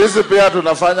 Sisi pia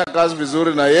tunafanya kazi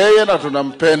vizuri na yeye na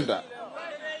tunampenda.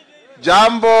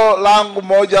 Jambo langu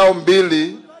moja au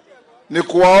mbili ni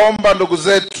kuwaomba ndugu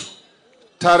zetu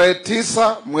tarehe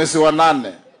 9 mwezi wa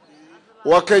 8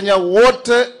 Wakenya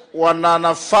wote wana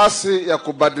nafasi ya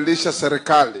kubadilisha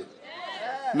serikali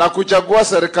na kuchagua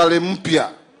serikali mpya.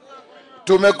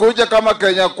 Tumekuja kama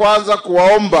Kenya Kwanza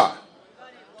kuwaomba,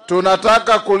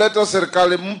 tunataka kuleta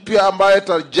serikali mpya ambayo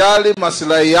itajali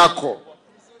maslahi yako.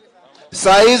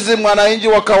 Saizi mwananchi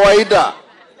wa kawaida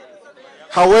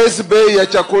hawezi bei ya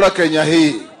chakula Kenya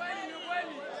hii.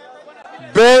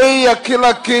 Bei ya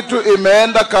kila kitu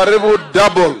imeenda karibu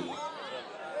double.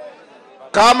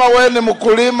 Kama we ni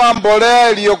mkulima, mbolea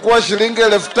iliyokuwa shilingi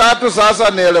 3,000 sasa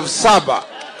ni 7,000.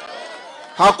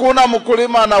 Hakuna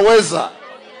mkulima anaweza.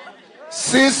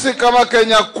 Sisi kama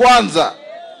Kenya Kwanza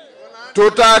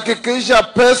tutahakikisha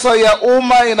pesa ya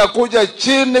umma inakuja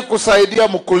chini kusaidia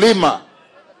mkulima,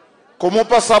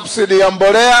 kumupa subsidy ya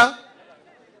mbolea,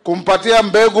 kumpatia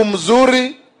mbegu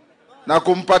mzuri na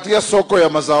kumpatia soko ya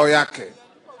mazao yake.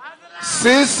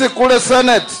 Sisi kule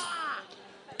Senate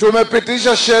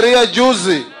tumepitisha sheria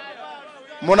juzi.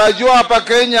 Mnajua hapa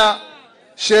Kenya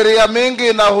sheria mingi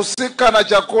inahusika na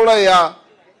chakula ya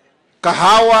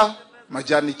kahawa,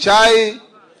 majani chai,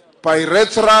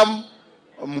 pyrethrum,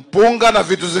 mpunga na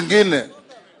vitu zingine.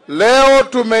 Leo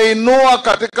tumeinua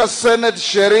katika Senate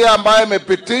sheria ambayo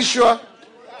imepitishwa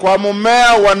kwa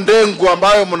mmea wa ndengu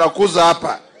ambayo mnakuza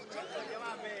hapa,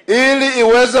 ili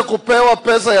iweze kupewa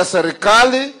pesa ya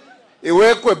serikali,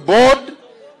 iwekwe board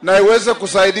na iweze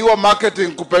kusaidiwa marketing,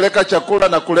 kupeleka chakula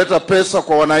na kuleta pesa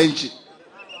kwa wananchi.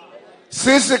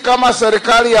 Sisi kama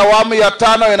serikali ya awamu ya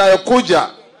 5 inayokuja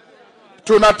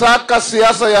tunataka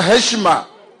siasa ya heshima.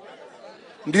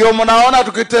 Ndio mnaona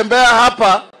tukitembea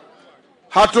hapa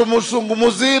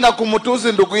hatumsungumuzi na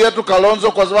kumutusi ndugu yetu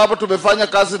Kalonzo, kwa sababu tumefanya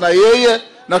kazi na yeye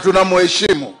na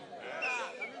tunamheshimu.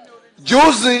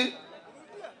 Juzi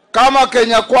kama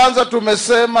Kenya Kwanza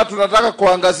tumesema tunataka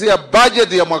kuangazia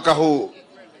budget ya mwaka huu.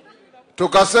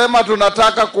 Tukasema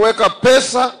tunataka kuweka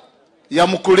pesa ya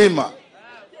mkulima,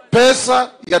 pesa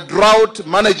ya drought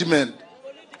management,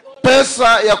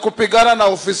 pesa ya kupigana na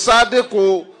ufisadi,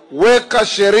 kuweka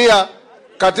sheria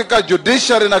katika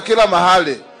judiciary na kila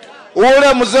mahali.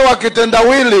 Ule mzee wa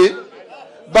kitendawili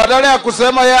badala ya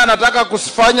kusema yeye anataka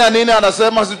kufanya nini,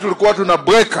 anasema sisi tulikuwa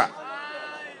tunabweka.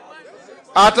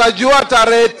 Atajua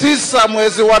tarehe 9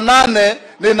 mwezi wa 8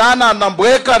 ni nani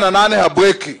anabweka na nani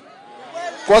habweki,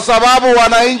 kwa sababu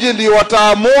wananchi ndio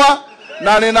wataamua,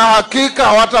 na nina hakika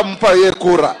hawatampa yeye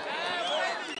kura.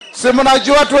 Si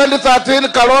mnajua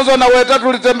 2013 Kalonzo na Weta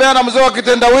tulitembea na mzee wa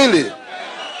kitendawili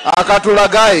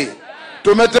akatulagai.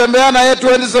 Tumetembea na yeye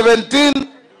 2017,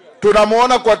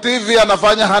 tunamuona kwa TV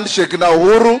anafanya handshake na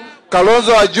Uhuru.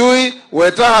 Kalonzo hajui,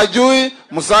 Weta hajui,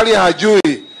 Musalia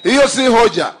hajui. Hiyo si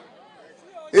hoja.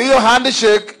 Hiyo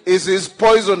handshake is his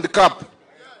poisoned cup.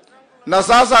 Na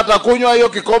sasa atakunywa hiyo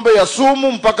kikombe ya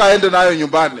sumu mpaka aende nayo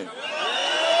nyumbani.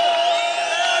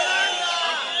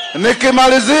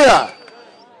 Nikimalizia,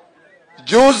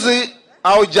 juzi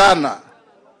au jana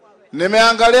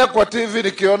nimeangalia kwa TV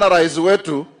nikiona rais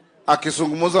wetu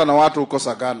akizungumza na watu huko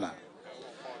Sagana.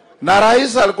 Na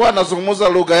rais alikuwa anazungumza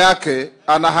lugha yake,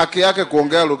 ana haki yake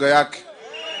kuongea lugha yake.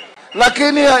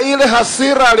 Lakini ya ile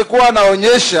hasira alikuwa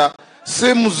anaonyesha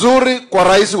si mzuri kwa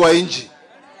rais wa nchi.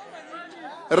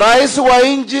 Rais wa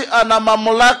nchi ana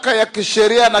mamlaka ya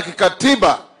kisheria na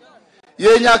kikatiba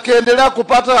yenye akiendelea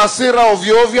kupata hasira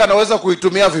ovyo ovyo anaweza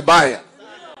kuitumia vibaya.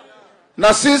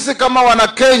 Na sisi kama wana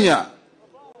Kenya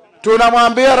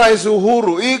tunamwambia Rais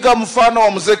Uhuru, iga mfano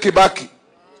wa mzee Kibaki.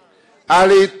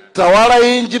 Alitawala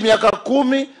nchi miaka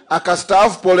 10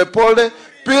 akastaafu polepole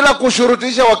bila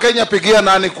kushurutisha Wakenya pigia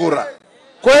nani kura.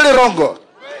 Kweli rongo?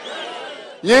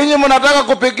 Nyinyi mnataka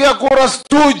kupigia kura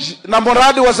stooge na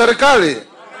mradi wa serikali?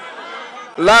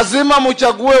 Lazima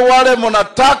mchague wale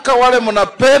mnataka, wale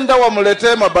mnapenda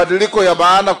wamletee mabadiliko ya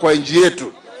maana kwa nchi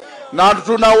yetu. Na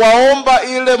tunawaomba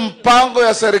ile mpango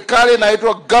ya serikali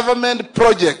inaitwa government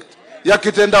project ya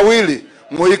kitendawili,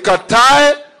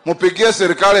 muikatae, mupigie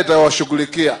serikali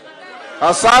itawashughulikia.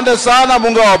 Asante sana,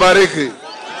 Mungu awabariki.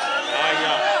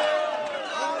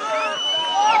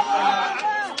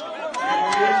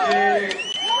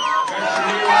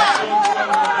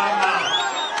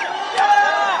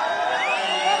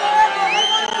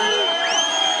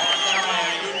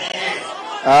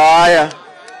 Aya,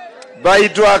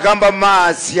 baitu akamba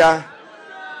maasya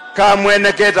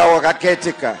kamwene keta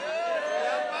wakaketika.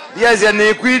 Diazya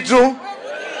ni kwitu,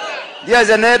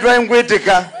 diazya netwa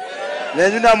ingwitika,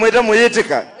 nenyuna mwita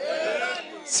muyitika.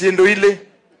 Sindu ile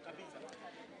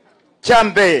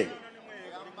chambe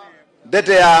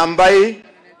dete ya ambai,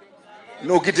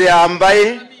 nukite ya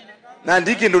ambai, na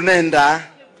ndikindu nenda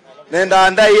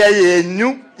andai ya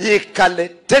yenyu yikale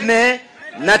tene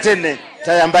na tene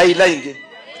tayambai laingi.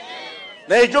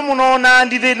 na ijo munona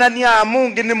ndire nani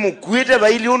amungi ni mukwite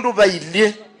baili undu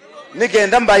bailie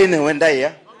nikenda mbai ne wenda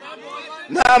ya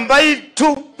na mbai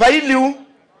tu baili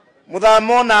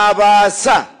mudhamona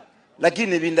abasa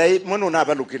lakini bindai mwana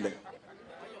unabalukile.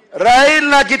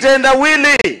 Raila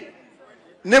kitendawili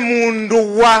ni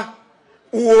mundu wa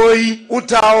uoi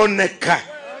utaoneka.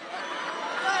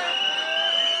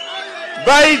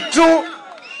 Baitu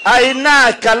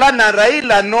aina kala na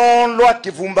Raila nolwa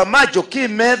kifumba macho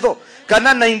kimedho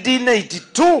kana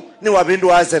 1982 ni wabindu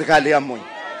wa serikali ya Moi.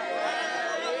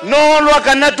 Nolwa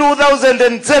kana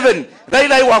 2007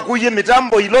 Raila iwakuye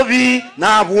mitambo ilobi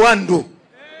na abuandu.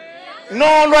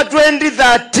 Nolwa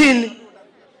 2013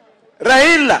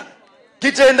 Raila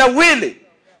kitendawili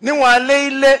ni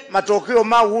waleile matokeo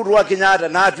ma Uhuru wa Kenyatta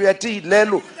na atuyati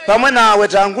lelu pamwe na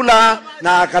Wetangula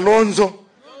na Kalonzo.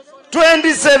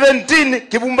 2017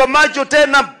 kibumba macho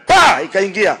tena pa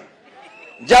ikaingia.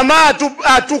 Jamaa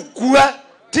atukua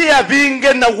tia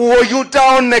binge na uoyuta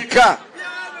oneka.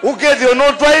 Ukethio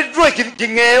no twaitwe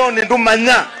kingeo ni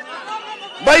ndumanya.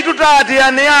 Baitu tati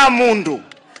ya mundu.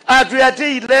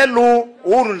 Atuyati lelu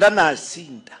Uhuru ndana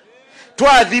asinda.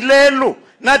 Twathi lelu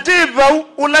na tiva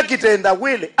ula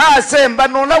kitendawili asemba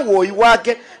nola woi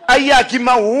wake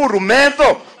ayakima Uhuru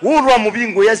metho Uhuru wa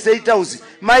mubingu ya State House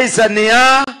maisa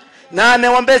niya na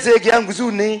newambese kiangu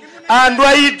suni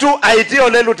andwa itu aitio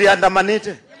lelu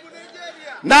tiandamanite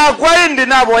na kwa hindi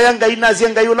nabo yanga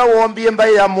inazienga yula wombie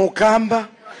mbaye ya mukamba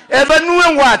evanuwe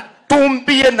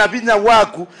watumbie na binya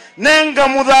waku nenga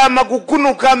mudhama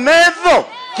kukunuka metho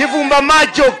kifumba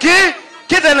macho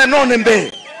kitene none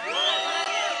mbe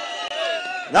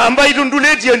na ambaye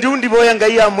tunduleti ndiundi boyanga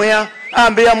ya mwea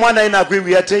ambe ya mwana ina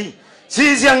kwiwi atei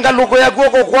sisi angaluko ya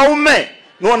kuoko kwa ume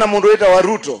nuona mundu weta wa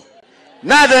Ruto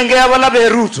na dhenge ya walabe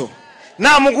Ruto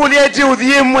na mukuli eti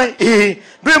udhiemwe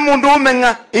dwi mundu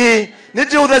umenga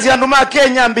niti udhazi anduma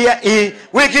Kenya ambia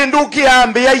wiki nduki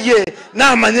ambia ye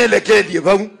na manyele kedie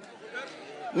bau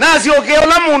nasi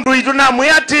okeola mundu itu na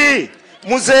mwati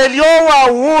muzelio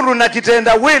wa Uhuru na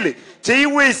kitendawili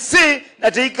tiiwisi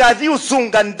na tiikathi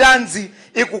usunga ndanzi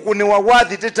ikukuni wa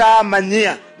wathi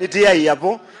titamanyia nitia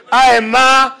yapo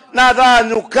aema na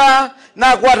dhanyuka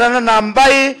na kwatana na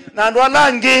mbai na andu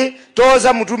alangi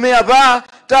toza mutumia ba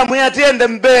tamwia tiende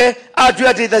mbe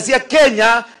atuyati ithasia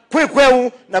Kenya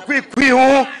kwikweu na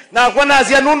kwikwiu na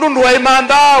kwanazia nundundu wa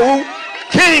imandau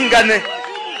kingane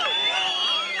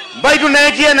mbai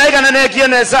tunekie na ikana nekie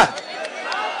nesa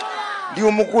ndi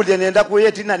umukulia nienda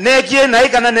kuyetina nekie na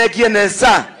ikana nekie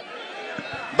nesa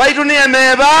mbai tunie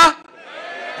meba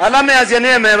alame azia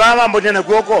nie meba mambo tena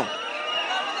kuoko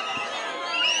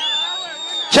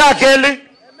chakeli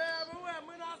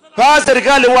pa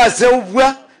serikali wase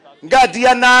ubwa ngati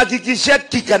yanahakikisha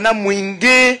kikana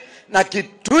mwingi na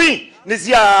Kitui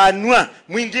nisianwa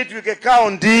mwingi tuike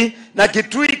county na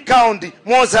Kitui county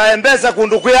moza embeza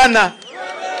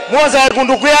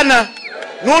kundukuyana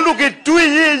nundu Kitui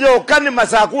yiyo kani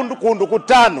masaa kundu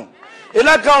kutano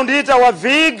ila county ita wa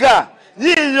Vihiga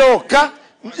yiyo ka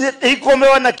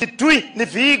ikomewa na Kitui ni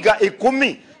Vihiga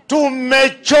 10.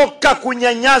 Tumechoka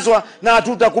kunyanyazwa na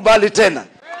hatutakubali tena.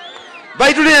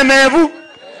 Baituli emevu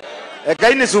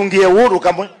kaini sungie Uhuru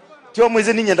kamwe tio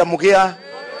mwizi ninyi ndamukia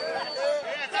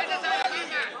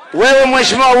wewe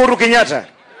mheshimiwa Uhuru Kenyatta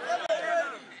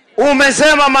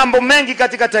umesema mambo mengi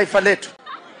katika taifa letu,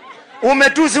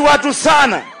 umetusi watu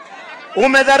sana,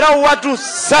 umedharau watu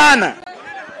sana,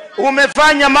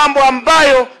 umefanya mambo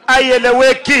ambayo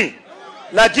haieleweki,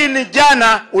 lakini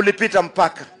jana ulipita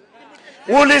mpaka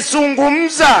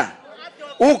ulisungumza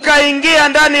ukaingia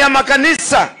ndani ya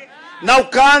makanisa na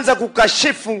ukaanza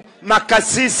kukashifu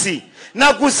makasisi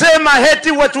na kusema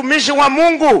heti watumishi wa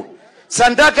Mungu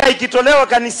sandaka ikitolewa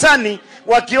kanisani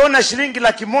wakiona shilingi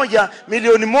 100,000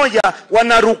 milioni 1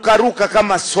 wanarukaruka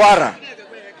kama swara.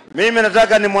 Mimi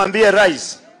nataka nimwambie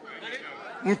rais,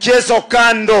 mchezo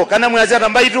kando, kana mwazia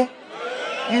tambaitu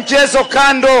mchezo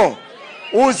kando,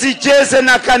 usicheze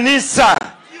na kanisa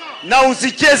na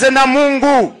usicheze na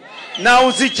Mungu na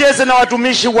usicheze na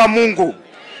watumishi wa Mungu,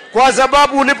 kwa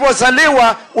sababu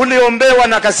ulipozaliwa uliombewa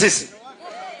na kasisi,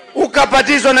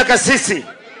 ukapatizwa na kasisi,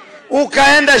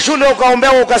 ukaenda shule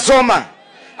ukaombewa ukasoma,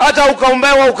 hata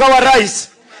ukaombewa ukawa rais,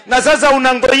 na sasa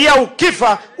unangoia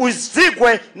ukifa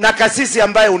uzikwe na kasisi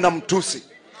ambaye unamtusi.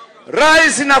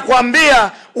 Rais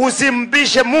nakwambia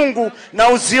usimbishe Mungu na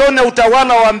usione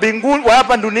utawala wa mbinguni wa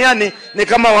hapa duniani ni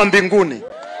kama wa mbinguni.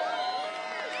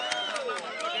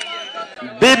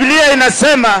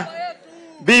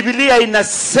 Biblia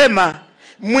inasema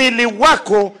mwili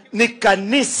wako ni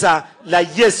kanisa la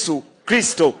Yesu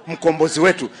Kristo mkombozi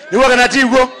wetu. Ni wakati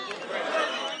huo.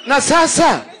 Na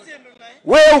sasa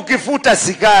Wewe ukifuta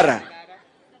sigara,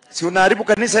 si unaharibu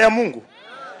kanisa ya Mungu?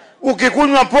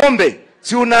 Ukikunywa pombe,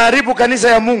 si unaharibu kanisa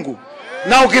ya Mungu?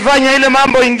 Na ukifanya ile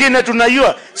mambo ingine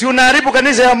tunajua, si unaharibu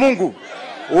kanisa ya Mungu?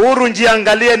 Uhuru,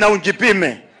 njiangalie na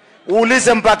unjipime.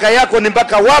 Uulize mpaka yako ni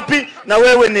mpaka wapi na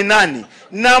wewe ni nani.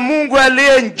 Na Mungu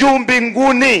aliye juu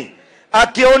mbinguni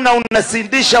akiona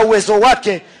unasindisha uwezo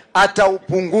wake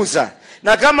ataupunguza.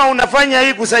 Na kama unafanya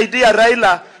hii kusaidia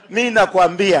Raila, mimi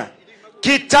nakwambia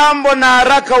kitambo na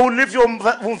haraka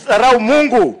ulivyomdharau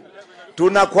Mungu,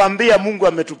 tunakwambia Mungu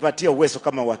ametupatia uwezo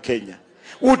kama wa Kenya.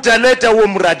 Utaleta huo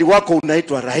mradi wako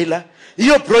unaitwa Raila,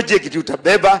 hiyo project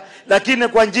utabeba, lakini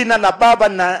kwa jina la Baba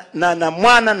na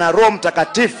Mwana na Roho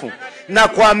Mtakatifu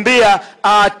nakwambia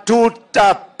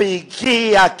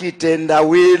atutapigia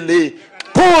kitendawili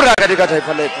kura katika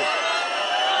taifa letu.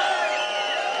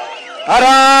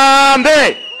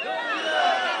 Harambee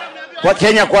kwa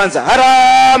Kenya kwanza.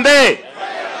 Harambee,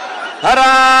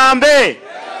 harambee.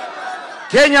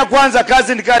 Kenya kwanza,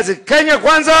 kazi ni kazi. Kenya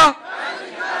kwanza,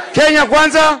 Kenya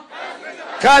kwanza.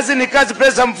 Kazi ni kazi,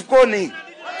 pesa mfukoni.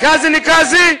 Kazi ni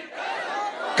kazi,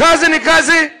 kazi ni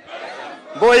kazi.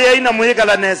 Mboye ina muhika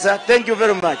la nesa. Thank you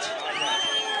very much.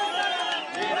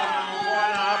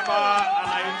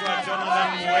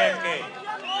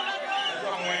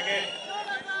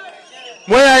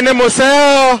 Mweya ine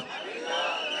museo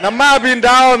na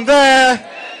mabindao mde.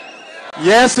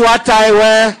 Yesu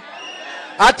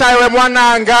ataiwe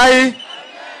mwana ngai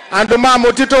anduma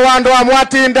mutito wando wa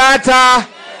mwati ndata.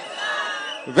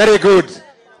 Very good.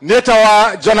 Neta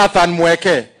wa Jonathan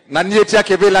Mweke na nietia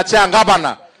kebila cha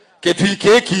ngabana Kitui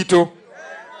kekito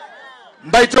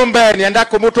mbaito mbe nienda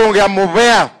kumutungia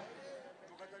muvea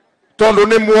tondo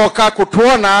ni muoka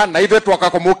kutuona na ithe twaka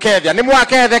kumukethia ni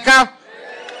mwaketheka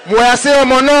mwaseo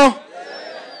mono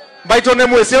mbaito ni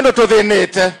mweseo ndo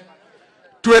tuthinite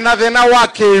twena thina wa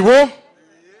kiwo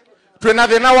twena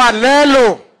thina wa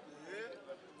lelo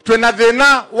twena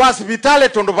thina wa hospitali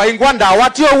tondo vaingwa ndawa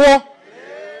tiowo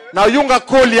na yunga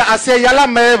kolia asia yala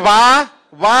meva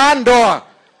vandoa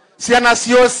siana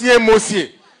siosie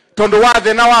mosie tondo wa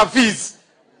thina wa fees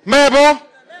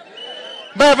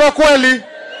mebo kweli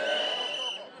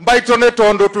mbaito ne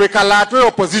tondo twekala twe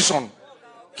opposition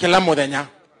kila muthenya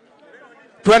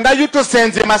twenda yuto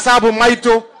senze masabu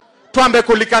maito twambe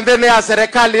kulikandene ya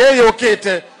serikali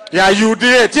yeyokete ya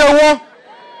UDA tiowo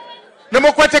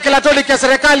nemokwete kila tolike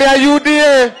serikali ya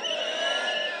UDA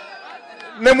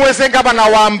nemwese ngabana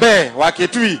wambe wa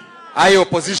Kitui ayi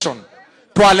opposition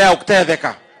twale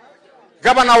okutetheka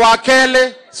gabana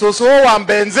wakele soso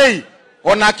wambe nzei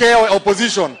onake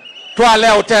opposition twale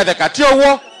okutetheka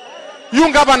tiowo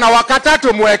yungabana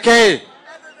wakatatu mweke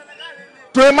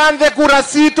twemanthe kura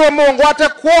sito Mungu ate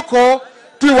kwoko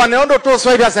twiwaneondo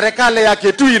toswaibia serikali ya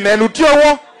Kitui nenu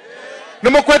tiowo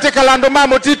nemokwete kalando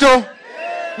mamo tito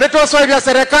netoswaibia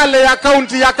serikali ya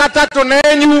kaunti ya katatu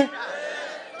nenyu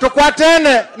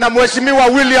tukwatene na mheshimiwa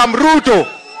William Ruto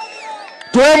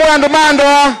tuemwe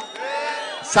andumando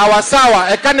sawa sawa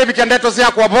ekane vikendeto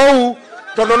sia kwa bou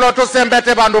tololoto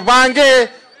sembete bandu bange.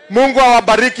 Mungu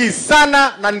awabariki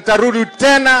sana na nitarudi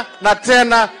tena na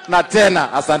tena na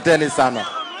tena. Asanteni sana.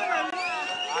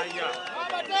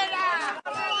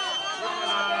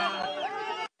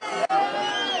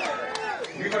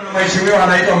 Niko na mheshimiwa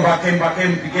anaitwa Mbake,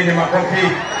 mpigeni makofi.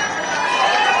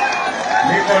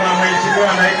 Niko na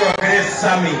mheshimiwa anaitwa Grace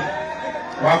Sami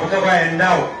wa kutoka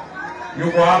Endau,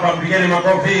 yuko hapa, mpigeni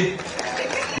makofi.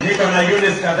 Niko na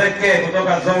Eunice Kadeke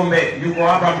kutoka Zombe, yuko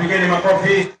hapa, mpigeni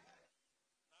makofi.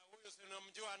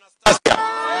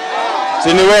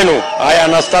 Sini wenu. Haya,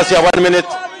 Anastasia, 1 minute.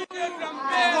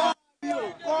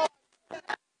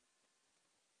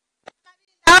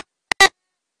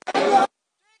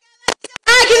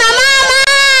 Akina mama,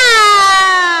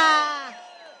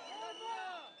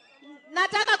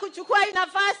 nataka kuchukua hii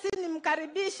nafasi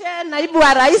nimkaribishe naibu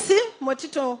wa rais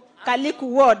Motito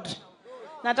Kaliku Ward.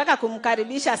 Nataka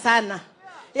kumkaribisha sana.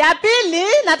 Ya pili,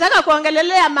 nataka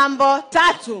kuongelelea mambo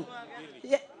 3.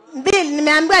 2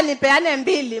 nimeambiwa nipeane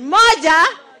 2. Moja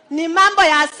ni mambo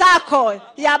ya sako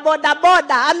ya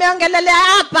bodaboda. Ameongelelea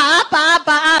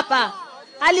hapa.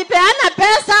 Alipeana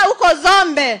pesa huko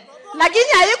Zombe, lakini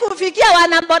haikufikia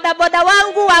wana bodaboda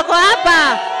wangu wako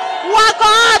hapa.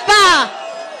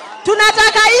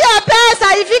 Tunataka hiyo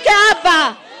pesa ifike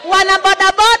hapa. Wana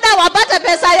bodaboda wapate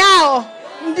pesa yao.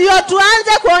 Ndio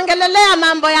tuanze kuongelelea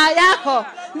mambo yako.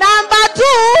 Namba 2,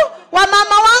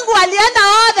 wamama wangu walienda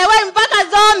all the way mpaka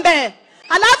Zombe.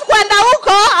 Alafu kwenda huko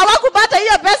hawakupata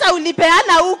hiyo pesa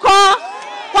ulipeana huko.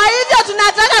 Kwa hivyo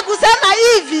tunataka kusema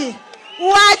hivi,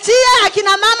 uachie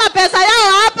akina mama pesa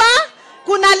yao hapa.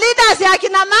 Kuna leaders ya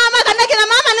akina mama, kana akina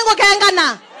mama niko kaengana.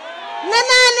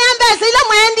 nani ambesa ile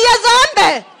mwendi ya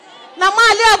zombe na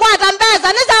mwali wa kwata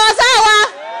mbesa ni sawa sawa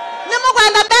ni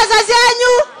mkwenda mbesa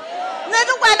senyu ni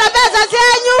tukwenda mbesa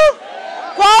senyu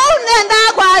kwa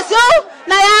unenda kwasyo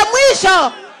na ya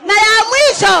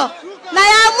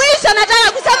mwisho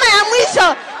nataka kusema ya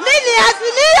mwisho mimi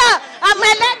Azimio I'm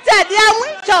elected ya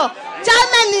mwisho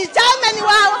chairman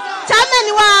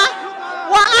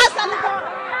wa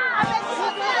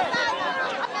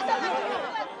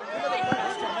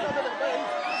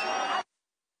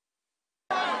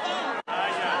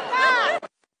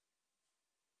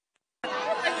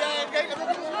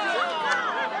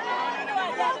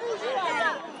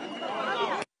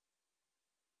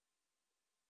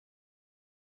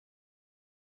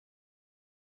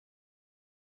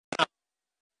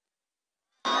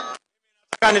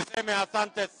Asa niseme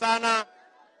asante sana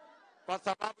kwa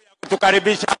sababu ya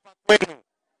kutukaribisha hapa kwenu.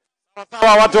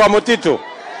 Sawa watu wa Mutitu.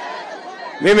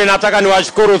 Mimi nataka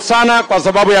niwashukuru sana kwa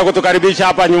sababu ya kutukaribisha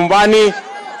hapa nyumbani.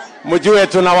 Mjue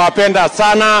tunawapenda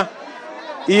sana.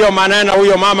 Hiyo maneno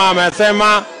huyo mama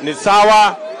amesema ni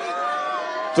sawa.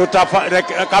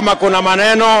 Kama kuna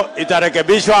maneno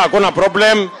itarekebishwa, hakuna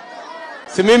problem.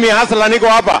 Si mimi hasla niko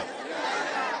hapa.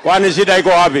 Kwani shida iko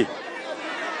wapi?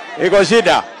 Iko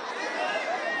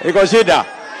shida.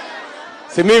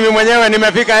 Si mimi mwenyewe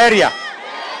nimefika area.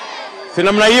 Si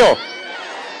namna hiyo.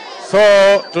 So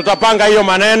tutapanga hiyo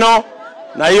maneno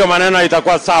na hiyo maneno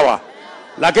itakuwa sawa.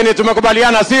 Lakini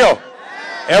tumekubaliana sio?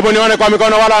 Hebu nione kwa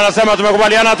mikono wala wanasema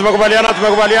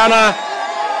tumekubaliana.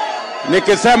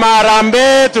 Nikisema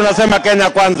harambee tunasema Kenya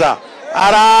kwanza.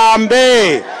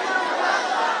 Harambee.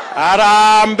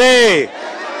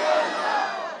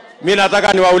 Mimi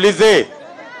nataka niwaulize,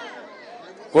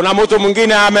 kuna mtu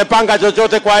mwingine amepanga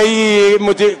chochote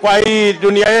kwa hii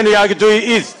dunia yenu ya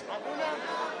Kitui East?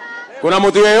 Kuna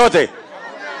mtu yeyote?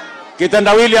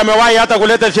 Kitendawili amewahi hata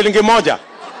kuleta shilingi moja?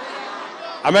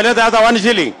 Ameleta hata 1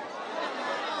 shilling?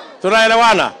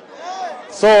 Tunaelewana?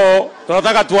 So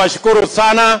tunataka tuwashukuru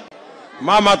sana.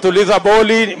 Mama tuliza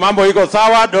boli, mambo iko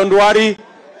sawa, don't worry.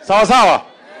 Sawa.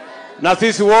 Na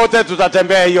sisi wote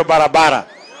tutatembea hiyo barabara.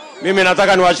 Mimi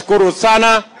nataka niwashukuru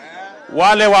sana.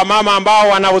 Wale wa mama ambao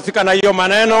wanahusika na hiyo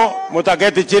maneno,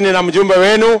 mtaketi chini na mjumbe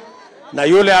wenu, na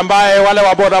yule ambaye wale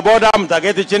wa bodaboda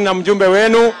mtaketi chini na mjumbe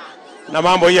wenu, na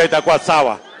mambo hiyo itakuwa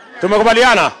sawa.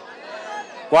 Tumekubaliana?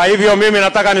 Kwa hivyo mimi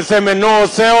nataka niseme no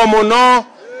seo muno.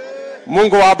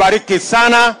 Mungu wabariki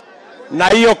sana. Na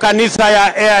hiyo kanisa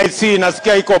ya AIC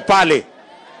nasikia iko pale.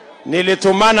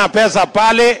 Nilitumana pesa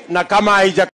pale, na kama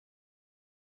haija